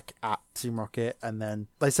baseballs back at Team Rocket, and then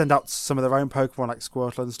they send out some of their own Pokemon like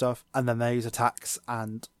Squirtle and stuff, and then they use attacks,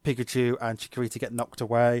 and Pikachu and Chikorita get knocked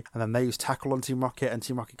away, and then they use Tackle on Team Rocket, and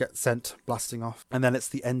Team Rocket gets sent blasting off. And then it's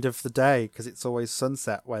the end of the day, because it's always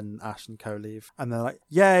sunset when Ash and Co leave. And they're like,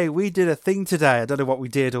 yay, we did a thing today. I don't know what we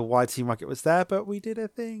did or why Team Rocket was there, but we did a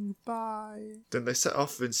thing. Bye. Then they set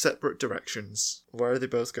off in separate directions. Where are they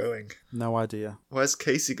both going? No idea. Where's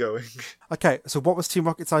Casey going? Okay, so what was Team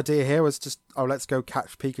Rocket's idea here? Was just, oh, let's go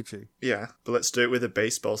catch Pikachu. Yeah, but let's do it with a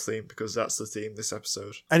baseball theme, because that's the theme this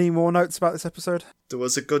episode. Any more notes about this episode? There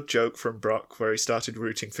was a good joke from Brock where he started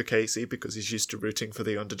rooting for Casey because he's used to rooting for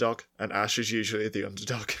the underdog, and Ash is usually the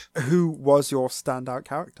underdog. Who was your standout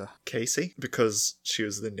character? Casey, because she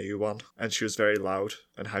was the new one, and she was very loud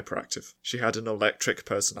and hyperactive. She had an electric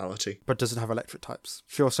personality. But doesn't have electric types.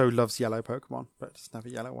 She also loves yellow Pokemon, but doesn't have a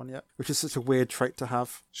yellow one yet, which is such a weird trait to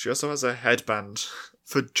have. She also has a headband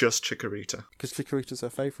for just Chikorita. Because Chikorita's her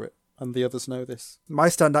favourite. And the others know this. My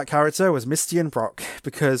standout character was Misty and Brock,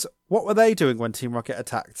 because what were they doing when Team Rocket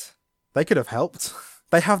attacked? They could have helped.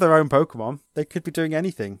 They have their own Pokemon. They could be doing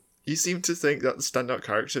anything. You seem to think that the standout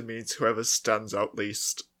character means whoever stands out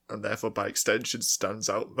least, and therefore by extension stands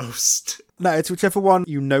out most. No, it's whichever one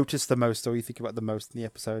you notice the most or you think about the most in the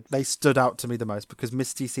episode. They stood out to me the most because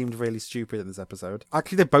Misty seemed really stupid in this episode.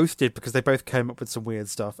 Actually, they both did because they both came up with some weird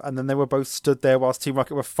stuff, and then they were both stood there whilst Team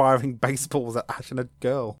Rocket were firing baseballs at Ash and a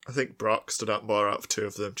girl. I think Brock stood out more out of two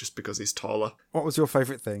of them just because he's taller. What was your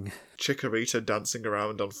favourite thing? Chikorita dancing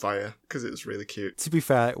around on fire because it was really cute. To be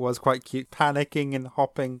fair, it was quite cute. Panicking and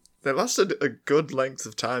hopping. They lasted a good length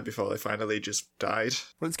of time before they finally just died.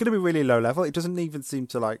 Well, it's going to be really low level. It doesn't even seem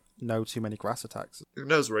to, know too many grass attacks. Who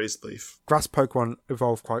knows Raised Leaf? Grass Pokemon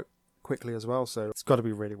evolve quite quickly as well, so it's got to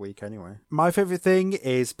be really weak anyway. My favourite thing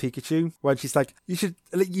is Pikachu, when she's like, you should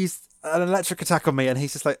use an electric attack on me, and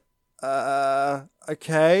he's just like,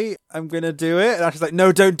 okay, I'm going to do it. And she's like,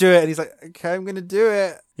 no, don't do it. And he's like, okay, I'm going to do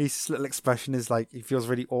it. His little expression is like, he feels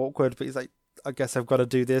really awkward, but he's like, I guess I've got to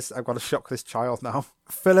do this. I've got to shock this child now.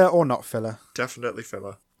 Filler or not filler? Definitely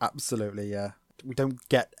filler. Absolutely, yeah. We don't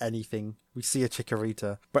get anything. We see a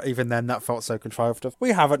Chikorita, but even then that felt so contrived of,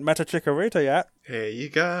 we haven't met a Chikorita yet. Here you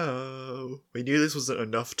go. We knew this wasn't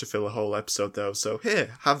enough to fill a whole episode though, so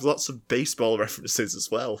here, have lots of baseball references as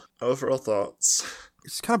well. Overall thoughts?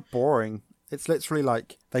 It's kind of boring. It's literally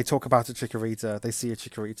like, they talk about a Chikorita, they see a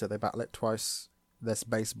Chikorita, they battle it twice, there's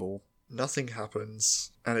baseball. Nothing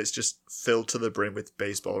happens, and it's just filled to the brim with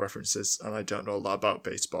baseball references, and I don't know a lot about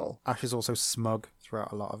baseball. Ash is also smug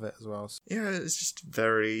throughout a lot of it as well. Yeah, it's just a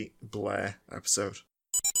very Blair episode.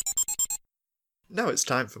 Now it's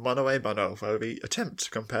time for Mono a Mono, where we attempt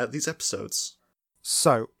to compare these episodes.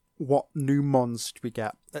 So, what new mons did we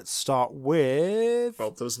get? Let's start with...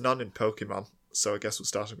 Well, there was none in Pokemon, so I guess we're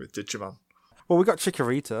starting with Digimon. Well, we got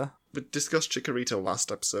Chikorita. We discussed Chikorita last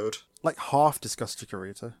episode. Half discussed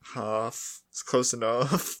Chikorita. Half. It's close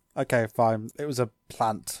enough. Okay, fine. It was a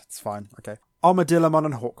plant. It's fine. Okay. Armadillomon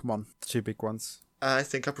and Hawkmon, the two big ones. I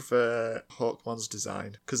think I prefer Hawkmon's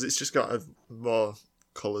design, because it's just got more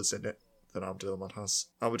colours in it than Armadillomon has.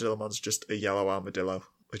 Armadillomon's just a yellow armadillo,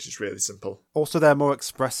 which is really simple. Also, they're more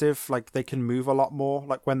expressive. They can move a lot more.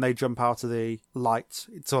 When they jump out of the light,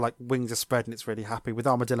 it's all wings are spread and it's really happy. With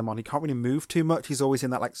Armadillomon, he can't really move too much. He's always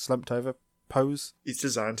in that slumped over pose. He's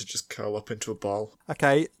designed to just curl up into a ball.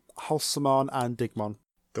 Okay, Halcyon and Digmon.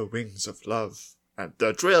 The wings of love and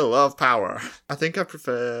the drill of power. I think I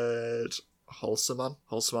preferred Halcyon.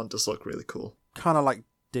 Halcyon does look really cool. Kind of like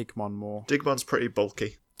Digmon more. Digmon's pretty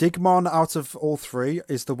bulky. Digimon, out of all three,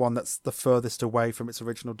 is the one that's the furthest away from its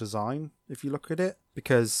original design, if you look at it.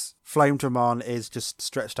 Because Flamedramon is just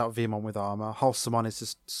stretched out Vmon with armor. Wholesomon is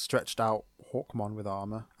just stretched out Hawkmon with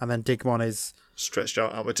armor. And then Digimon is... stretched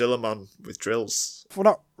out Armadillomon with drills. well,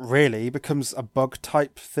 not really. He becomes a bug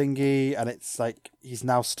type thingy, and it's like he's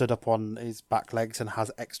now stood up on his back legs and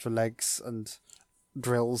has extra legs and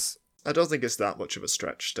drills. I don't think it's that much of a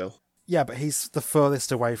stretch still. Yeah, but he's the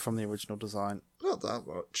furthest away from the original design. Not that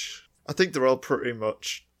much. I think they're all pretty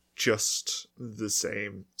much just the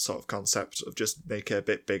same sort of concept of just make it a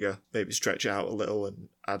bit bigger, maybe stretch it out a little and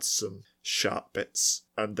add some sharp bits.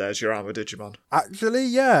 And there's your Armadigimon. Actually,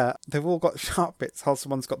 yeah, they've all got sharp bits.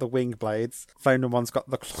 Wholesomon's got the wing blades, Flamedramon's got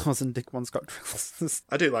the claws, and Digmon's got drills.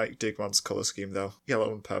 I do like Digmon's colour scheme though.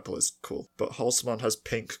 Yellow and purple is cool. But Wholesomon has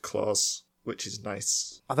pink claws, which is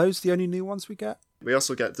nice. Are those the only new ones we get? We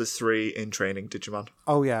also get the 3 in training Digimon.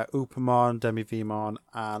 Oh yeah, Upamon, Demi-Vmon,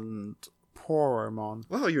 and Poromon.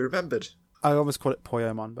 Wow, you remembered. I almost call it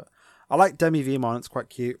Poyomon, but I like Demi-Vmon, it's quite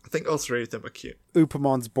cute. I think all 3 of them are cute.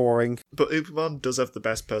 Upamon's boring. But Upamon does have the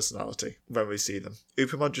best personality when we see them.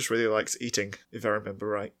 Upamon just really likes eating, if I remember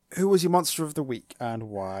right. Who was your monster of the week, and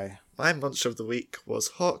why? My monster of the week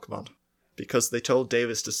was Hawkmon, because they told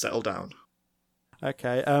Davis to settle down.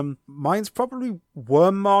 Okay, mine's probably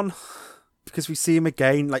Wormmon, because we see him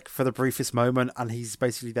again, like, for the briefest moment, and he's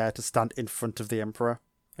basically there to stand in front of the Emperor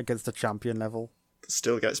against the champion level.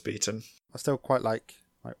 Still gets beaten. I still quite like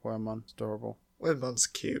Wormmon. It's adorable. Wormmon's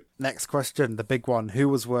cute. Next question, the big one. Who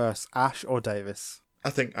was worse, Ash or Davis? I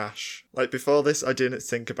think Ash. Like, before this, I didn't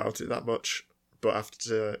think about it that much, but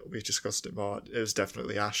after we discussed it more, it was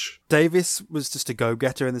definitely Ash. Davis was just a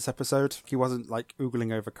go-getter in this episode. He wasn't, like,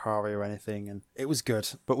 oogling over Kari or anything, and it was good.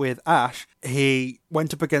 But with Ash, he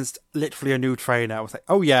went up against literally a new trainer. I was like,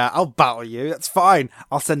 oh yeah, I'll battle you. That's fine.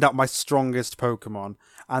 I'll send out my strongest Pokemon.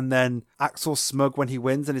 And then acts all smug when he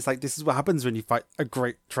wins, and it's like, this is what happens when you fight a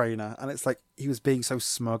great trainer. And it's like, he was being so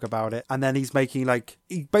smug about it. And then he's making, like,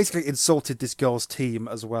 he basically insulted this girl's team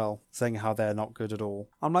as well, saying how they're not good at all.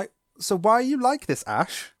 I'm like, so why are you like this,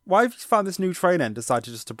 Ash? Why have you found this new trainer and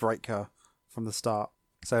decided just to break her from the start?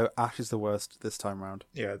 So Ash is the worst this time round.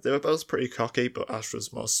 Yeah, they were both pretty cocky, but Ash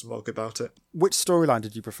was more smug about it. Which storyline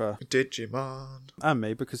did you prefer? Digimon. And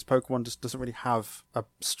me, because Pokemon just doesn't really have a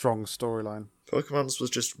strong storyline. Pokemon's was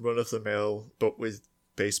just run-of-the-mill, but with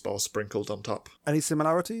baseball sprinkled on top. Any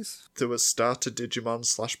similarities? There was starter Digimon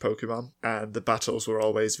 / Pokemon, and the battles were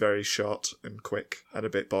always very short and quick and a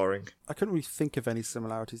bit boring. I couldn't really think of any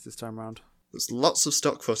similarities this time round. There's lots of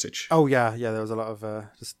stock footage. Oh yeah, there was a lot of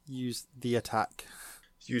just use the attack.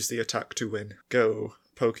 Use the attack to win. Go,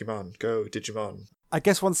 Pokemon. Go, Digimon. I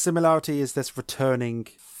guess one similarity is this returning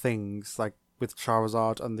things, like with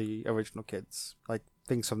Charizard and the original kids. Like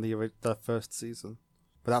things from the first season.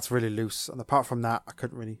 But that's really loose. And apart from that, I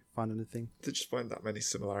couldn't really find anything. There just weren't that many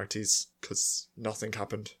similarities, because nothing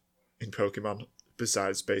happened in Pokemon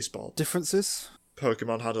besides baseball. Differences?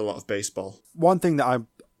 Pokemon had a lot of baseball. One thing that I'm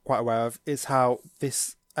quite aware of is how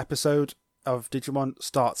this episode of Digimon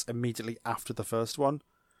starts immediately after the first one.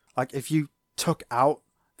 Like, if you took out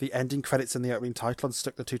the ending credits and the opening title and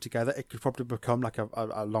stuck the two together, it could probably become like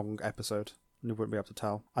a long episode, and you wouldn't be able to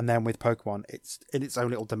tell. And then with Pokemon, it's in its own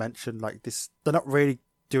little dimension. Like this, they're not really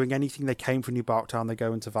doing anything. They came from New Barktown, they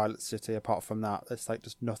go into Violet City. Apart from that, it's like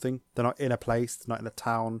just nothing. They're not in a place, they're not in a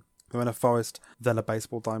town, they're in a forest, then a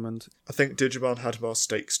baseball diamond. I think Digimon had more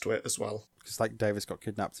stakes to it as well. Because like Davis got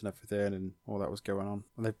kidnapped and everything, and all that was going on.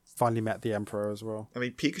 And they finally met the Emperor as well. I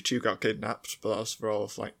mean, Pikachu got kidnapped, but that was for all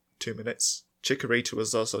of like 2 minutes. Chikorita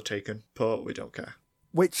was also taken, but we don't care.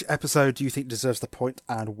 Which episode do you think deserves the point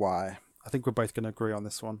and why? I think we're both going to agree on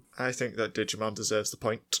this one. I think that Digimon deserves the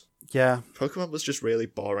point. Yeah. Pokemon was just really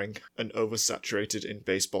boring and oversaturated in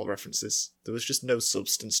baseball references. There was just no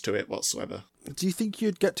substance to it whatsoever. Do you think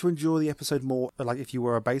you'd get to enjoy the episode more, like if you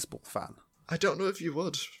were a baseball fan? I don't know if you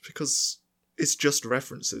would, because it's just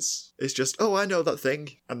references. It's just, oh, I know that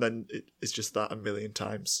thing, and then it's just that a million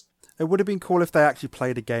times. It would have been cool if they actually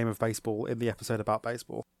played a game of baseball in the episode about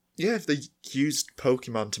baseball. Yeah, if they used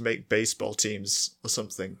Pokemon to make baseball teams or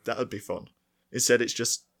something, that would be fun. Instead, it's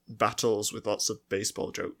just battles with lots of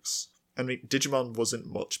baseball jokes. I mean, Digimon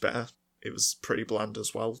wasn't much better. It was pretty bland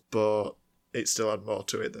as well, but it still had more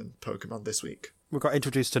to it than Pokemon this week. We got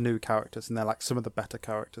introduced to new characters, and they're like some of the better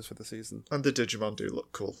characters for the season. And the Digimon do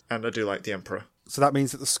look cool, and I do like the Emperor. So that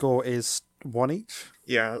means that the score is 1 each?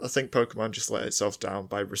 Yeah, I think Pokemon just let itself down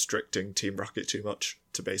by restricting Team Rocket too much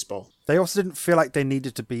to baseball. They also didn't feel like they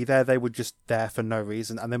needed to be there. They were just there for no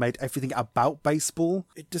reason, and they made everything about baseball.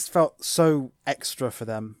 It just felt so extra for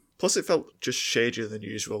them. Plus, it felt just shadier than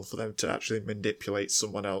usual for them to actually manipulate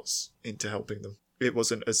someone else into helping them. It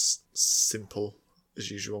wasn't as simple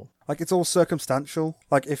as usual. Like, it's all circumstantial.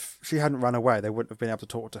 Like, if she hadn't run away, they wouldn't have been able to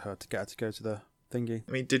talk to her to get her to go to the thingy.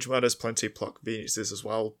 I mean, Digimon has plenty of plot conveniences as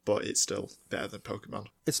well, but it's still better than Pokemon.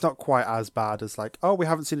 It's not quite as bad as, like, oh, we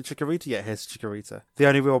haven't seen a Chikorita yet, here's a Chikorita. The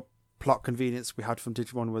only real plot convenience we had from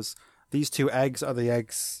Digimon was these 2 eggs are the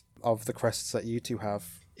eggs of the crests that you two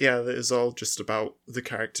have. Yeah, it was all just about the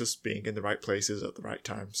characters being in the right places at the right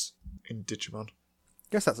times in Digimon.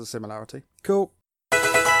 Guess that's a similarity. Cool.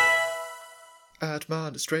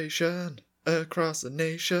 Administration across the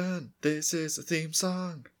nation. This is a theme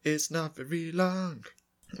song. It's not very long.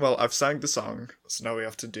 Well, I've sang the song, so now we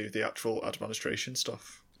have to do the actual administration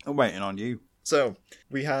stuff. I'm waiting on you. So,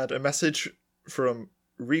 we had a message from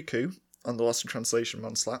Riku on the Lost in Translation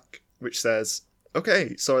Mon Slack, which says,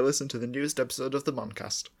 "Okay, so I listened to the newest episode of the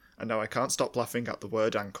Moncast, and now I can't stop laughing at the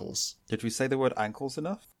word ankles." Did we say the word ankles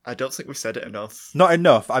enough? I don't think we've said it enough. Not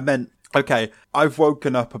enough. I meant, okay, I've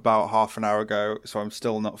woken up about half an hour ago, so I'm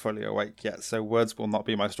still not fully awake yet, so words will not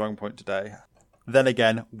be my strong point today. Then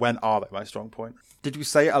again, when are they my strong point? Did we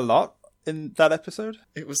say it a lot in that episode?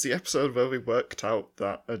 It was the episode where we worked out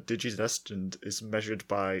that a Digidestined is measured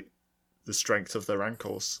by the strength of their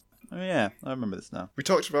ankles. Oh yeah, I remember this now. We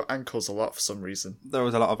talked about ankles a lot for some reason. There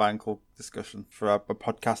was a lot of ankle discussion for a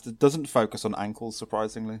podcast that doesn't focus on ankles,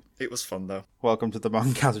 surprisingly. It was fun though. Welcome to the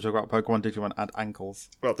Moncast, we talk about Pokemon, Digimon, and ankles.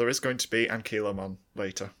 Well, there is going to be Ankylomon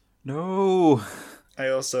later. No! I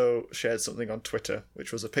also shared something on Twitter,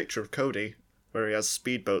 which was a picture of Cody, where he has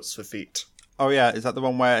speedboats for feet. Oh yeah, is that the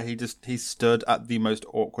one where he stood at the most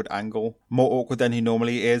awkward angle? More awkward than he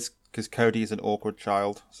normally is, because Cody is an awkward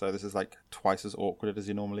child, so this is like twice as awkward as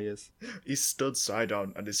he normally is. He stood side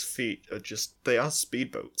on, and his feet are they are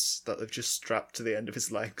speedboats that they've just strapped to the end of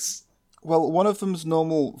his legs. Well, one of them's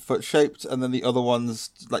normal foot shaped, and then the other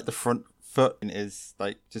one's like the front foot is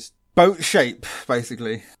like just boat shape,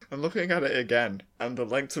 basically. I'm looking at it again, and the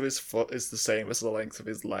length of his foot is the same as the length of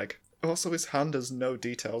his leg. Also, his hand has no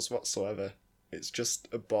details whatsoever. It's just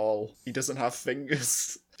a ball. He doesn't have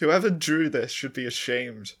fingers. Whoever drew this should be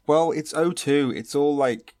ashamed. Well, it's O2. It's all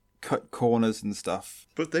like cut corners and stuff.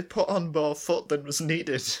 But they put on more foot than was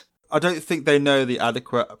needed. I don't think they know the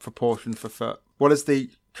adequate proportion for foot. What is the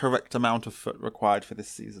correct amount of foot required for this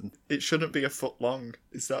season? It shouldn't be a foot long.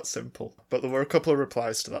 It's that simple. But there were a couple of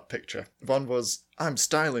replies to that picture. One was, "I'm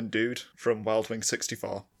styling, dude," from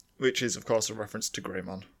WildWing64, which is, of course, a reference to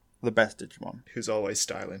Greymon, The best Digimon. who's always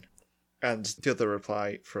styling. And the other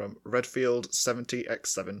reply from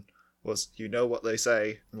Redfield70x7 was, "You know what they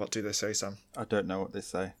say." And what do they say, Sam? I don't know what they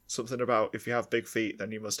say. Something about if you have big feet,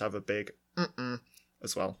 then you must have a big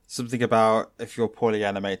as well. Something about if you're poorly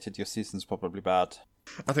animated, your season's probably bad.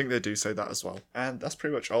 I think they do say that as well. And that's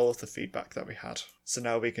pretty much all of the feedback that we had. So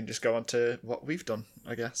now we can just go on to what we've done,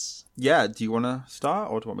 I guess. Yeah, do you want to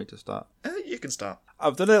start, or do you want me to start? You can start.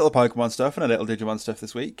 I've done a little Pokemon stuff and a little Digimon stuff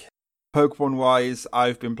this week. Pokemon-wise,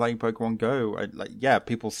 I've been playing Pokemon Go.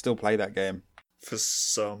 People still play that game. For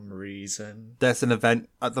some reason. There's an event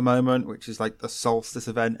at the moment, which is like the Solstice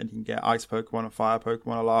event, and you can get Ice Pokemon and Fire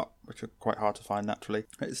Pokemon a lot, which are quite hard to find naturally.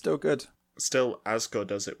 It's still good. Still as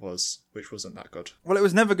good as it was, which wasn't that good. Well, it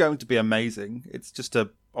was never going to be amazing. It's just a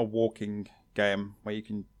walking game where you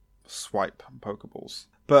can swipe Pokeballs.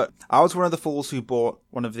 But I was one of the fools who bought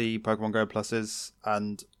one of the Pokemon Go Pluses,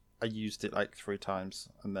 and I used it like 3 times,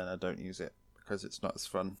 and then I don't use it because it's not as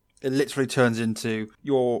fun. It literally turns into,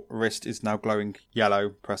 your wrist is now glowing yellow,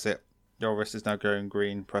 press it. Your wrist is now glowing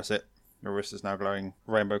green, press it. Your wrist is now glowing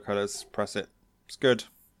rainbow colours, press it. It's good,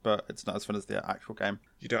 but it's not as fun as the actual game.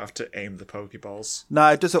 You don't have to aim the Pokeballs. No,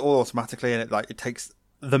 it does it all automatically, and it takes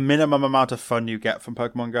the minimum amount of fun you get from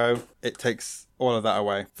Pokemon Go. It takes all of that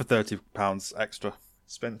away for £30 extra.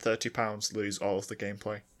 Spend £30, lose all of the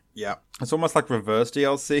gameplay. Yeah. It's almost like reverse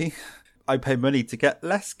DLC. I pay money to get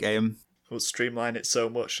less game. We'll streamline it so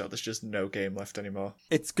much that there's just no game left anymore.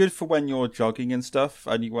 It's good for when you're jogging and stuff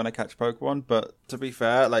and you want to catch Pokemon, but to be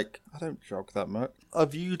fair, I don't jog that much.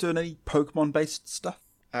 Have you done any Pokemon-based stuff?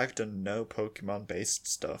 I've done no Pokemon-based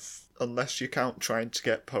stuff. Unless you count trying to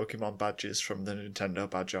get Pokemon badges from the Nintendo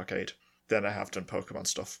Badge Arcade. Then I have done Pokemon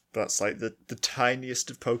stuff. That's like the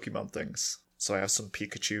tiniest of Pokemon things. So I have some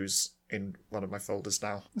Pikachus in one of my folders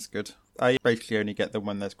now. That's good. I basically only get them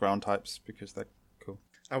when there's ground types because they're cool.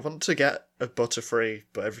 I want to get a Butterfree,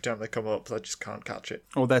 but every time they come up, I just can't catch it.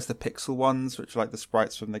 Or there's the Pixel ones, which are like the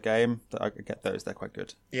sprites from the game. I get those, they're quite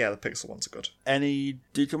good. Yeah, the Pixel ones are good. Any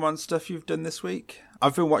Digimon stuff you've done this week?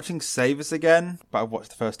 I've been watching Savers again, but I've watched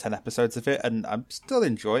the first 10 episodes of it, and I'm still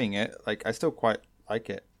enjoying it. I still quite like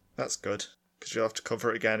it. That's good. because you'll have to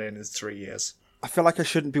cover it again in 3 years. I feel like I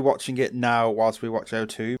shouldn't be watching it now whilst we watch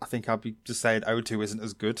O2. I think I'll be just saying O2 isn't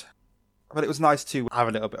as good. But it was nice to have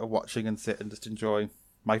a little bit of watching and sit and just enjoy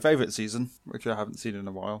my favourite season, which I haven't seen in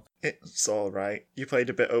a while. It's alright. You played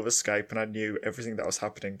a bit over Skype and I knew everything that was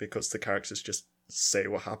happening because the characters just say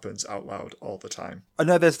what happens out loud all the time. I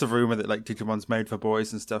know there's the rumour that like Digimon's made for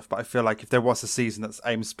boys and stuff, but I feel like if there was a season that's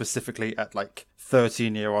aimed specifically at like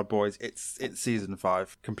 13-year-old boys, it's season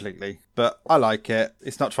 5 completely. But I like it.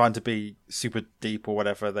 It's not trying to be super deep or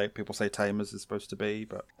whatever people say Tamers is supposed to be,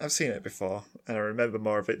 but I've seen it before, and I remember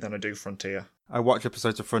more of it than I do Frontier. I watch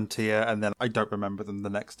episodes of Frontier and then I don't remember them the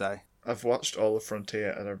next day. I've watched all of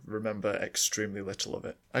Frontier and I remember extremely little of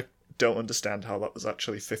it. I don't understand how that was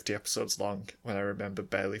actually 50 episodes long when I remember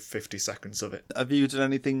barely 50 seconds of it. Have you done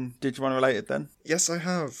anything Digimon related then? Yes, I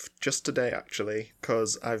have. Just today, actually,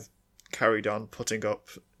 because I've carried on putting up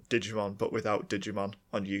Digimon but without Digimon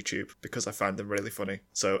on YouTube because I find them really funny.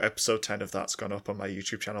 So episode 10 of that's gone up on my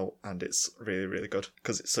YouTube channel and it's really, really good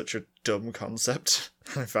because it's such a dumb concept.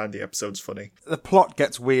 I find the episodes funny. The plot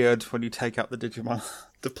gets weird when you take out the Digimon.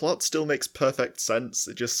 The plot still makes perfect sense.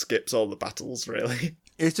 It just skips all the battles, really.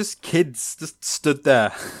 It's just kids just stood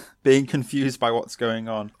there being confused by what's going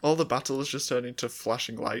on. All the battles just turn into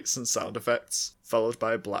flashing lights and sound effects, followed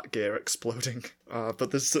by a black gear exploding.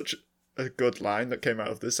 But there's such a good line that came out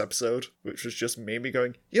of this episode, which was just Mimi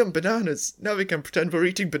going, "Yum, bananas! Now we can pretend we're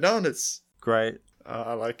eating bananas!" Great.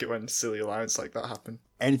 I like it when silly lines like that happen.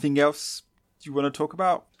 Anything else you want to talk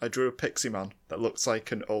about? I drew a pixie man that looks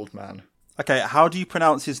like an old man. Okay, how do you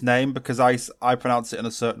pronounce his name? Because I pronounce it in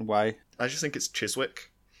a certain way. I just think it's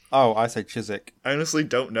Chiswick. Oh, I say Chiswick. I honestly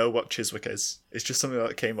don't know what Chiswick is. It's just something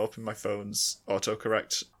that came up in my phone's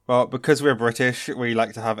autocorrect. Well, because we're British, we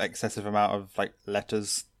like to have excessive amount of like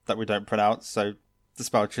letters that we don't pronounce. So to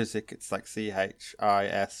spell Chiswick, it's like Chiswick.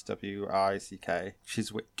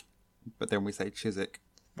 Chiswick. But then we say Chiswick.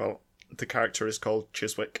 Well, the character is called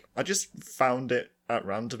Chiswick. I just found it at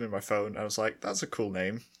random in my phone. I was like, that's a cool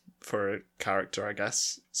name for a character, I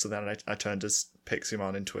guess. So then I turned his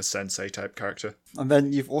Piximon into a Sensei type character. And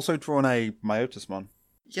then you've also drawn a Myotismon.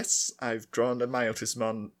 Yes, I've drawn a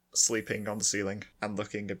Myotismon sleeping on the ceiling and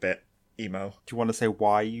looking a bit emo. Do you want to say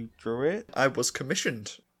why you drew it? I was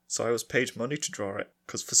commissioned, so I was paid money to draw it,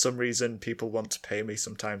 because for some reason people want to pay me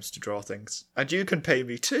sometimes to draw things. And you can pay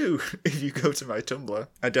me too if you go to my Tumblr.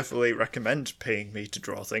 I definitely recommend paying me to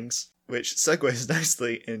draw things, which segues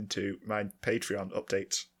nicely into my Patreon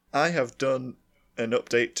update. I have done an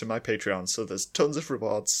update to my Patreon, so there's tons of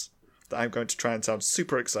rewards that I'm going to try and sound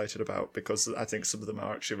super excited about because I think some of them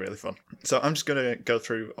are actually really fun. So I'm just going to go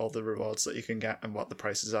through all the rewards that you can get and what the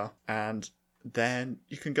prices are, and then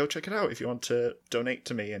you can go check it out if you want to donate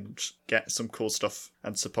to me and get some cool stuff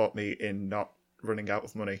and support me in not running out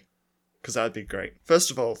of money, because that'd be great.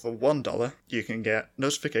 First of all, for $1, you can get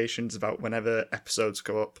notifications about whenever episodes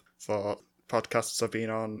go up for podcasts I've been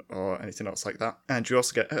on or anything else like that. And you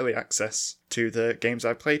also get early access to the Games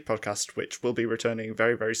I Played podcast, which will be returning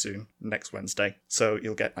very, very soon, next Wednesday. So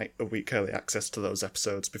you'll get like a week early access to those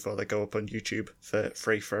episodes before they go up on YouTube for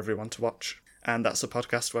free for everyone to watch. And that's a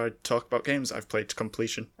podcast where I talk about games I've played to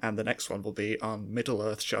completion. And the next one will be on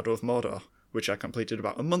Middle-earth Shadow of Mordor, which I completed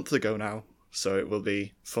about a month ago now. So it will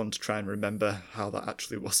be fun to try and remember how that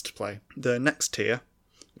actually was to play. The next tier,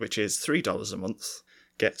 which is $3 a month,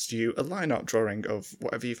 gets you a line art drawing of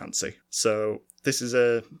whatever you fancy. So this is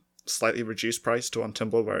a slightly reduced price to on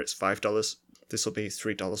Tumblr where it's $5. This will be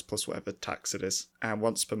 $3 plus whatever tax it is. And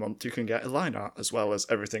once per month you can get a line art as well as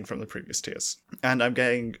everything from the previous tiers. And I'm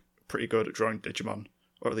getting pretty good at drawing Digimon,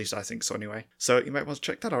 or at least I think so anyway. So you might want to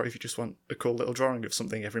check that out if you just want a cool little drawing of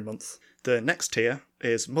something every month. The next tier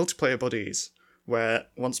is Multiplayer Buddies, where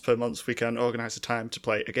once per month we can organise a time to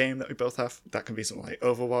play a game that we both have. That can be something like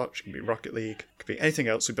Overwatch, it can be Rocket League, it could be anything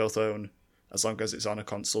else we both own, as long as it's on a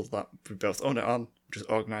console that we both own it on. Just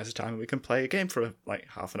organise a time and we can play a game for like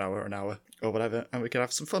half an hour, or whatever, and we can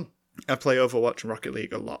have some fun. I play Overwatch and Rocket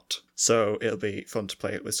League a lot, so it'll be fun to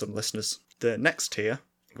play it with some listeners. The next tier,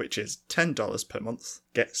 which is $10 per month,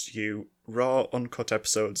 gets you raw, uncut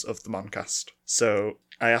episodes of the Moncast. So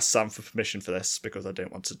I asked Sam for permission for this because I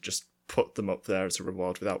didn't want to just put them up there as a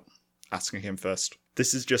reward without asking him first.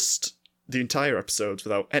 This is just the entire episodes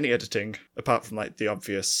without any editing, apart from like the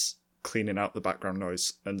obvious cleaning out the background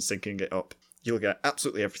noise and syncing it up. You'll get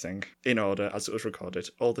absolutely everything in order as it was recorded,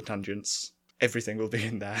 all the tangents, everything will be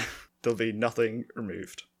in there. There'll be nothing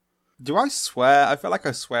removed. Do I swear? I feel like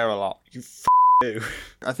I swear a lot. You do.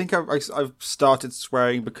 I think I've started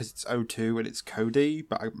swearing because it's O2 and it's Cody,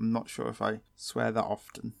 but I'm not sure if I swear that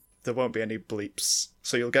often. There won't be any bleeps,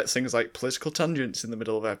 so you'll get things like political tangents in the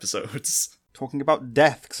middle of episodes. talking about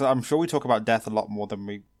death, because I'm sure we talk about death a lot more than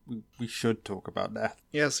we should talk about death.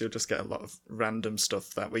 Yes, you'll just get a lot of random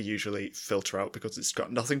stuff that we usually filter out because it's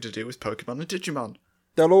got nothing to do with Pokemon and Digimon.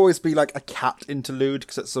 There'll always be like a cat interlude,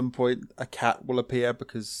 because at some point a cat will appear,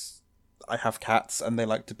 because I have cats and they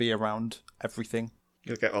like to be around everything.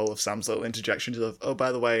 You'll get all of Sam's little interjections of, oh,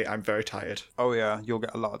 by the way, I'm very tired. Oh yeah, you'll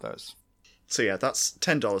get a lot of those. So yeah, that's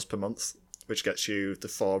 $10 per month, which gets you the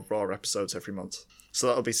 4 Raw episodes every month. So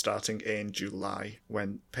that'll be starting in July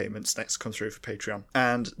when payments next come through for Patreon.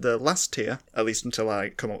 And the last tier, at least until I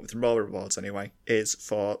come up with Raw rewards anyway, is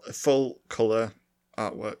for a full colour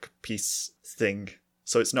artwork piece thing.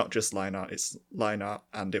 So it's not just line art, it's line art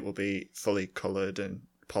and it will be fully coloured and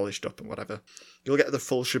polished up and whatever. You'll get the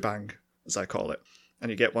full shebang, as I call it. And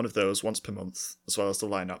you get one of those once per month, as well as the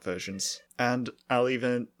line art versions. And I'll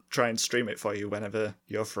even try and stream it for you whenever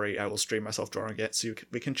you're free. I will stream myself drawing it so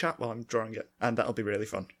we can chat while I'm drawing it. And that'll be really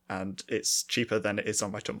fun. And it's cheaper than it is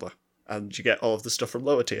on my Tumblr. And you get all of the stuff from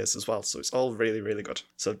lower tiers as well. So it's all really, really good.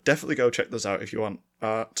 So definitely go check those out if you want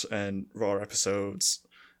art and Raw episodes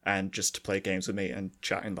and just to play games with me and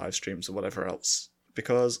chat in live streams or whatever else.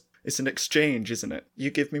 Because it's an exchange, isn't it?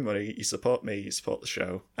 You give me money, you support the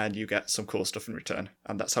show, and you get some cool stuff in return.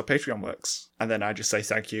 And that's how Patreon works. And then I just say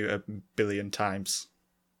thank you a billion times.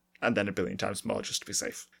 And then a billion times more just to be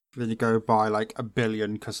safe. Then you go buy like a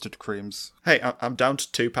billion custard creams. Hey, I'm down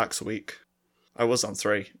to 2 packs a week. I was on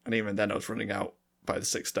 3, and even then I was running out by the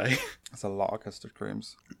 6th day. That's a lot of custard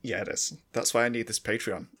creams. Yeah, it is. That's why I need this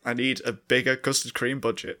Patreon. I need a bigger custard cream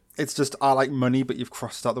budget. It's just, I like money, but you've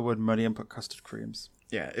crossed out the word money and put custard creams.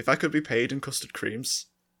 Yeah, if I could be paid in custard creams,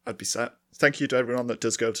 I'd be set. Thank you to everyone that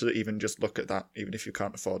does go to even just look at that, even if you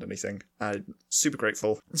can't afford anything. I'm super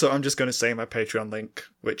grateful. So I'm just going to say my Patreon link,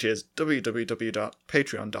 which is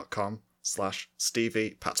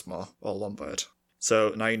www.patreon.com/SteviePatmore, all one word.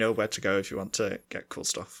 So now you know where to go if you want to get cool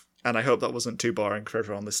stuff. And I hope that wasn't too boring for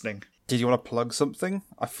everyone listening. Did you want to plug something?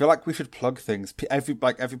 I feel like we should plug things. Every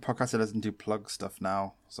podcast doesn't do plug stuff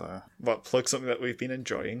now, so... What, plug something that we've been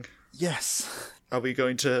enjoying? Yes. Are we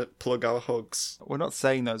going to plug our hugs? We're not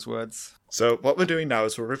saying those words. So what we're doing now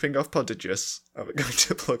is we're ripping off Podigious, and we're going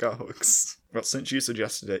to plug our hugs. Well, since you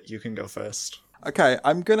suggested it, you can go first. Okay,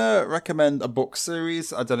 I'm gonna recommend a book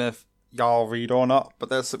series. I don't know if y'all read or not, but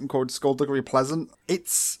there's something called Skullduggery Pleasant.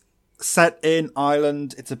 It's set in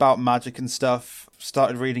Ireland. It's about magic and stuff.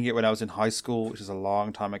 Started reading it when I was in high school, which is a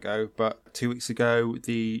long time ago. But 2 weeks ago,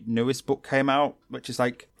 the newest book came out, which is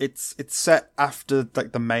like it's set after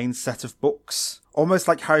like the main set of books, almost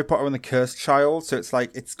like Harry Potter and the Cursed Child. So it's like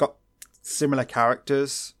it's got similar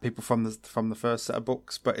characters, people from the first set of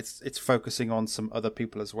books, but it's focusing on some other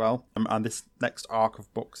people as well. And this next arc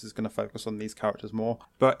of books is going to focus on these characters more.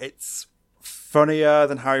 But it's funnier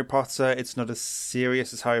than Harry Potter. It's not as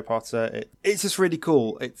serious as Harry Potter. It's just really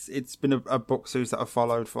cool. It's been a book series that I've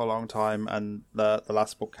followed for a long time, and the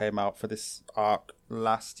last book came out for this arc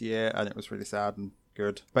last year, and it was really sad and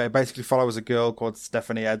good. But it basically follows a girl called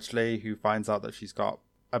Stephanie Edgley who finds out that she's got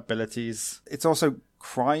abilities. It's also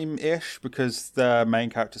crime-ish because the main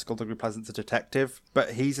character, Skullduggery Pleasant's a detective,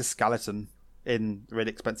 but he's a skeleton in really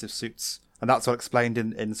expensive suits. And that's all explained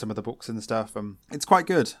in some of the books and stuff. It's quite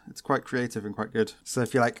good. It's quite creative and quite good. So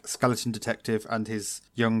if you like Skeleton Detective and his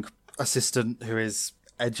young assistant who is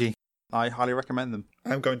edgy, I highly recommend them.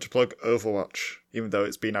 I'm going to plug Overwatch, even though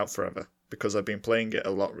it's been out forever, because I've been playing it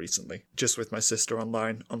a lot recently, just with my sister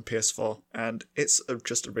online on PS4. And it's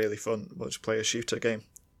just a really fun multiplayer shooter game.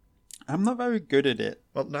 I'm not very good at it.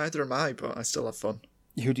 Well, neither am I, but I still have fun.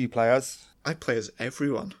 Who do you play as? I play as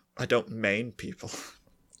everyone. I don't main people.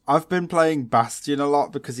 I've been playing Bastion a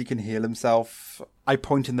lot because he can heal himself. I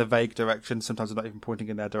point in the vague direction. Sometimes I'm not even pointing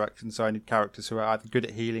in their direction, so I need characters who are either good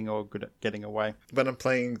at healing or good at getting away. When I'm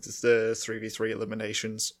playing the 3v3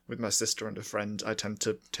 eliminations with my sister and a friend, I tend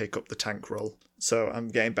to take up the tank role. So I'm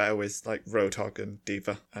getting better with like Roadhog and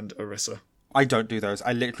D.Va and Orisa. I don't do those.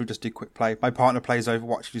 I literally just do quick play. My partner plays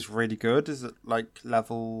Overwatch. He's really good. Is it like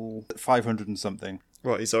level 500 and something?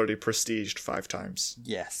 Well, he's already prestiged 5 times.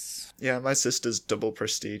 Yes. Yeah, my sister's double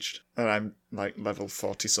prestiged, and I'm like level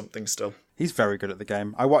 40 something still. He's very good at the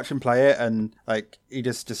game. I watch him play it, and like he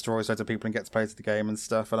just destroys loads of people and gets plays at the game and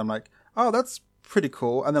stuff. And I'm like, oh, that's pretty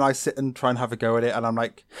cool. And then I sit and try and have a go at it, and I'm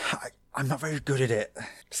like, I'm not very good at it.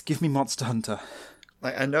 Just give me Monster Hunter.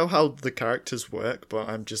 Like, I know how the characters work, but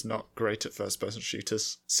I'm just not great at first-person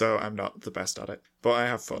shooters, so I'm not the best at it. But I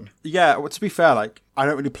have fun. Yeah, well, to be fair, like I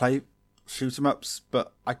don't really play shoot 'em ups,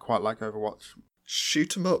 but I quite like Overwatch.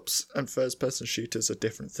 Shoot 'em ups and first-person shooters are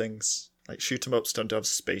different things. Like, shoot 'em ups don't have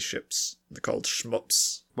spaceships. They're called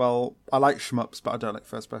shmups. Well, I like shmups, but I don't like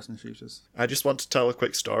first-person shooters. I just want to tell a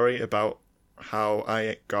quick story about how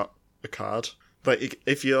I got a card. Like,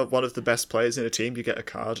 if you're one of the best players in a team, you get a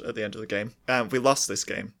card at the end of the game. And we lost this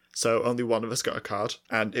game, so only one of us got a card,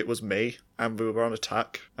 and it was me, and we were on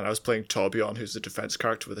attack, and I was playing Torbjorn, who's a defense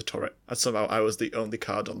character with a turret, and somehow I was the only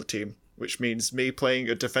card on the team, which means me playing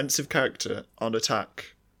a defensive character on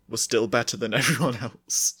attack was still better than everyone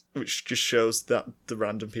else, which just shows that the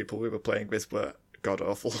random people we were playing with were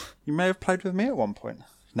god-awful. You may have played with me at one point.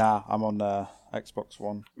 Nah, I'm on Xbox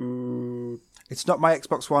One. Ooh. It's not my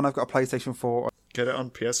Xbox One. I've got a PlayStation 4. Get it on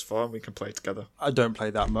PS4 and we can play together. I don't play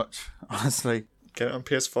that much, honestly. Get it on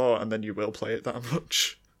PS4 and then you will play it that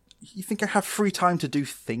much. You think I have free time to do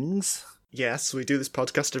things? Yes, we do this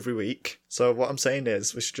podcast every week. So what I'm saying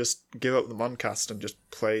is we should just give up the Moncast and just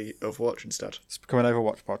play Overwatch instead. It's become an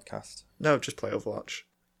Overwatch podcast. No, just play Overwatch.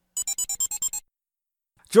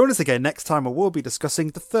 Join us again next time where we'll be discussing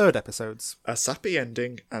the third episodes. A sappy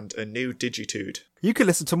ending and a new Digitude. You can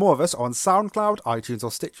listen to more of us on SoundCloud, iTunes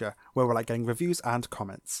or Stitcher, where we're like getting reviews and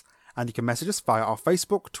comments. And you can message us via our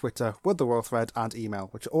Facebook, Twitter, Wood the World thread and email,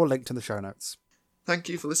 which are all linked in the show notes. Thank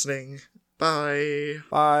you for listening. Bye.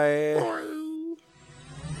 Bye. Bye.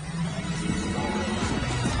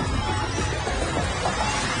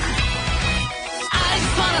 I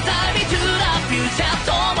just wanna dive into the future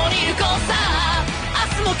共に行こうさ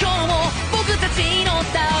明日も今日も僕たちの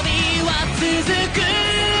旅は続く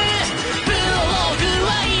プロローグは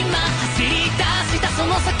今走り出したそ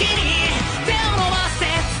の先に手を伸ばして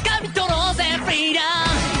掴み取ろうぜフリーダム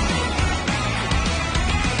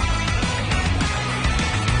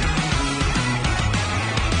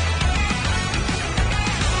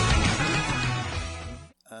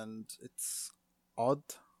And it's odd,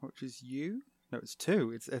 which is you? No, it's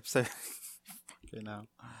 2. It's episode... Fucking hell.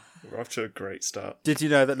 We're off to a great start. Did you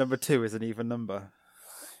know that number 2 is an even number?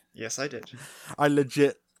 Yes, I did. I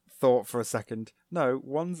legit thought for a second, no,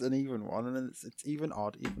 1's an even one, and then it's even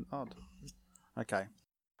odd. Okay.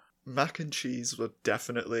 Mac and cheese would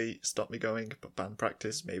definitely stop me going, but band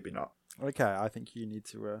practice, maybe not. Okay, I think you need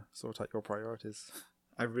to sort out your priorities.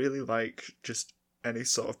 I really like just any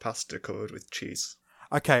sort of pasta covered with cheese.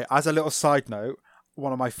 Okay, as a little side note,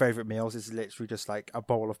 one of my favourite meals is literally just like a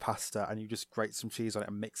bowl of pasta and you just grate some cheese on it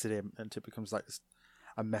and mix it in until it becomes like just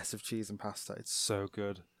a mess of cheese and pasta. It's so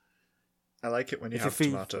good. I like it when you If have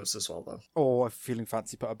you're tomatoes as well, though. Or if you're feeling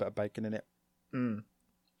fancy, put a bit of bacon in it. Mm.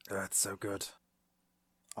 That's so good.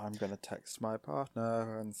 I'm going to text my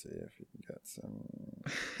partner and see if he can get some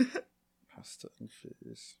pasta and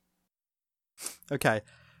cheese. Okay,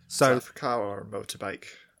 so Is that a car or a motorbike?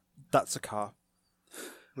 that's a car.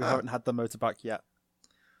 We haven't had the motorbike yet.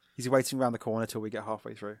 He's waiting around the corner till we get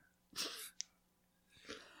halfway through.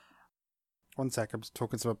 1 sec, I'm just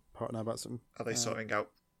talking to my partner about some... Are they sorting out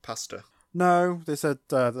pasta? No, they said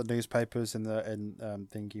the newspapers in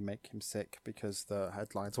thingy make him sick because the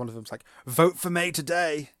headlines. One of them's like, "Vote for May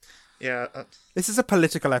today." Yeah. This is a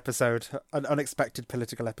political episode, an unexpected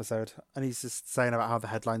political episode, and he's just saying about how the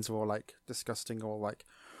headlines are all like disgusting, or like,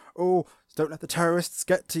 "Oh, don't let the terrorists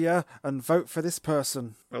get to you, and vote for this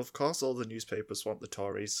person." Well, of course, all the newspapers want the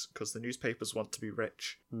Tories because the newspapers want to be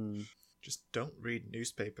rich. Just don't read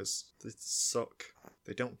newspapers. They suck.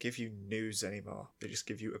 They don't give you news anymore. They just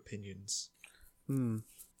give you opinions.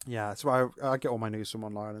 Yeah, that's why I get all my news from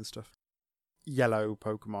online and stuff. Yellow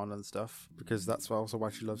Pokemon and stuff, because that's also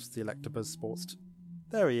why she loves the Electabuzz sports.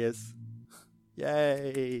 There he is.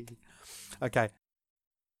 Yay! Okay.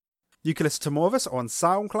 You can listen to more of us on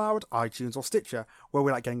SoundCloud, iTunes or Stitcher, where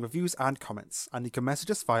we like getting reviews and comments. And you can message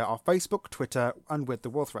us via our Facebook, Twitter and With the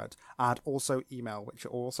World thread, and also email, which are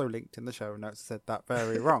also linked in the show notes. I said that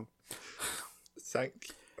very wrong. Thank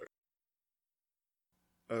you.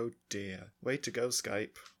 Oh dear. Way to go,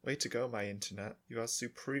 Skype. Way to go, my internet. You are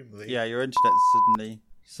supremely... Yeah, your internet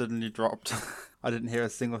suddenly dropped. I didn't hear a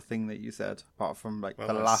single thing that you said, apart from like Well,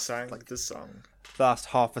 the I last sang the song. last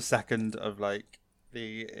half a second of like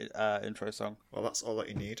the intro song. Well, that's all that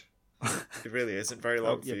you need. It really isn't very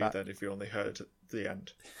long for you're you back. then if you only heard the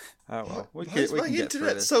end. Oh well, we Why can, is we my can get through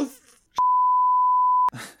internet this. so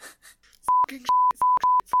fucking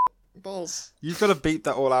balls? You've got to beat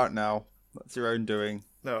that all out now. That's your own doing.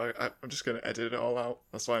 No, I'm just going to edit it all out.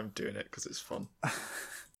 That's why I'm doing it, because it's fun.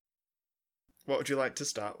 What would you like to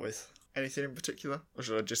start with? Anything in particular? Or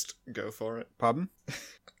should I just go for it? Pardon?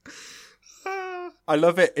 I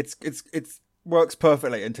love it. It's works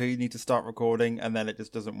perfectly until you need to start recording, and then it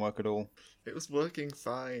just doesn't work at all. It was working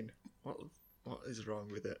fine. What is wrong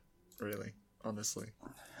with it, really? Honestly.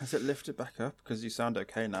 Has it lifted back up? Because you sound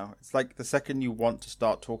okay now. It's like the second you want to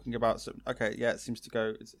start talking about something. Okay, yeah, it seems to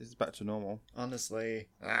go. It's back to normal. Honestly.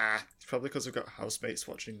 It's probably because I've got housemates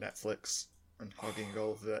watching Netflix. and hogging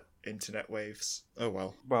all the internet waves. Oh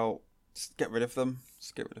well. Well, just get rid of them.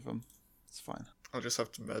 Just get rid of them. It's fine. I'll just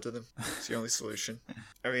have to murder them. It's the only solution.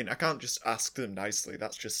 I mean, I can't just ask them nicely.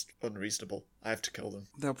 That's just unreasonable. I have to kill them.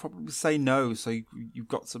 They'll probably say no, so you've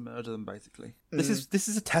got to murder them. Basically, this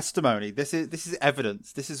is a testimony. This is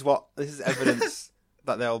evidence. This is evidence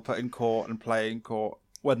that they'll put in court and play in court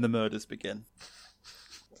when the murders begin.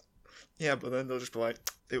 Yeah, but then they'll just be like,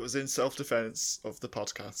 it was in self-defense of the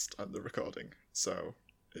podcast and the recording, so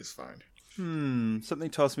it's fine. Something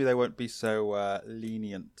tells me they won't be so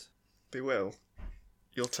lenient. They will.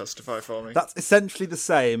 You'll testify for me. That's essentially the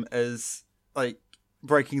same as, like,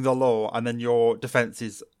 breaking the law and then your defense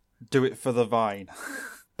is, do it for the Vine.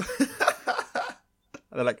 And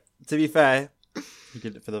they're like, to be fair, you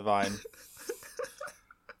did it for the Vine.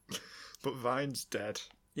 But Vine's dead.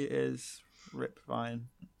 It is. Rip Vine.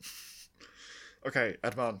 Okay,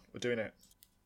 Edman, we're doing it.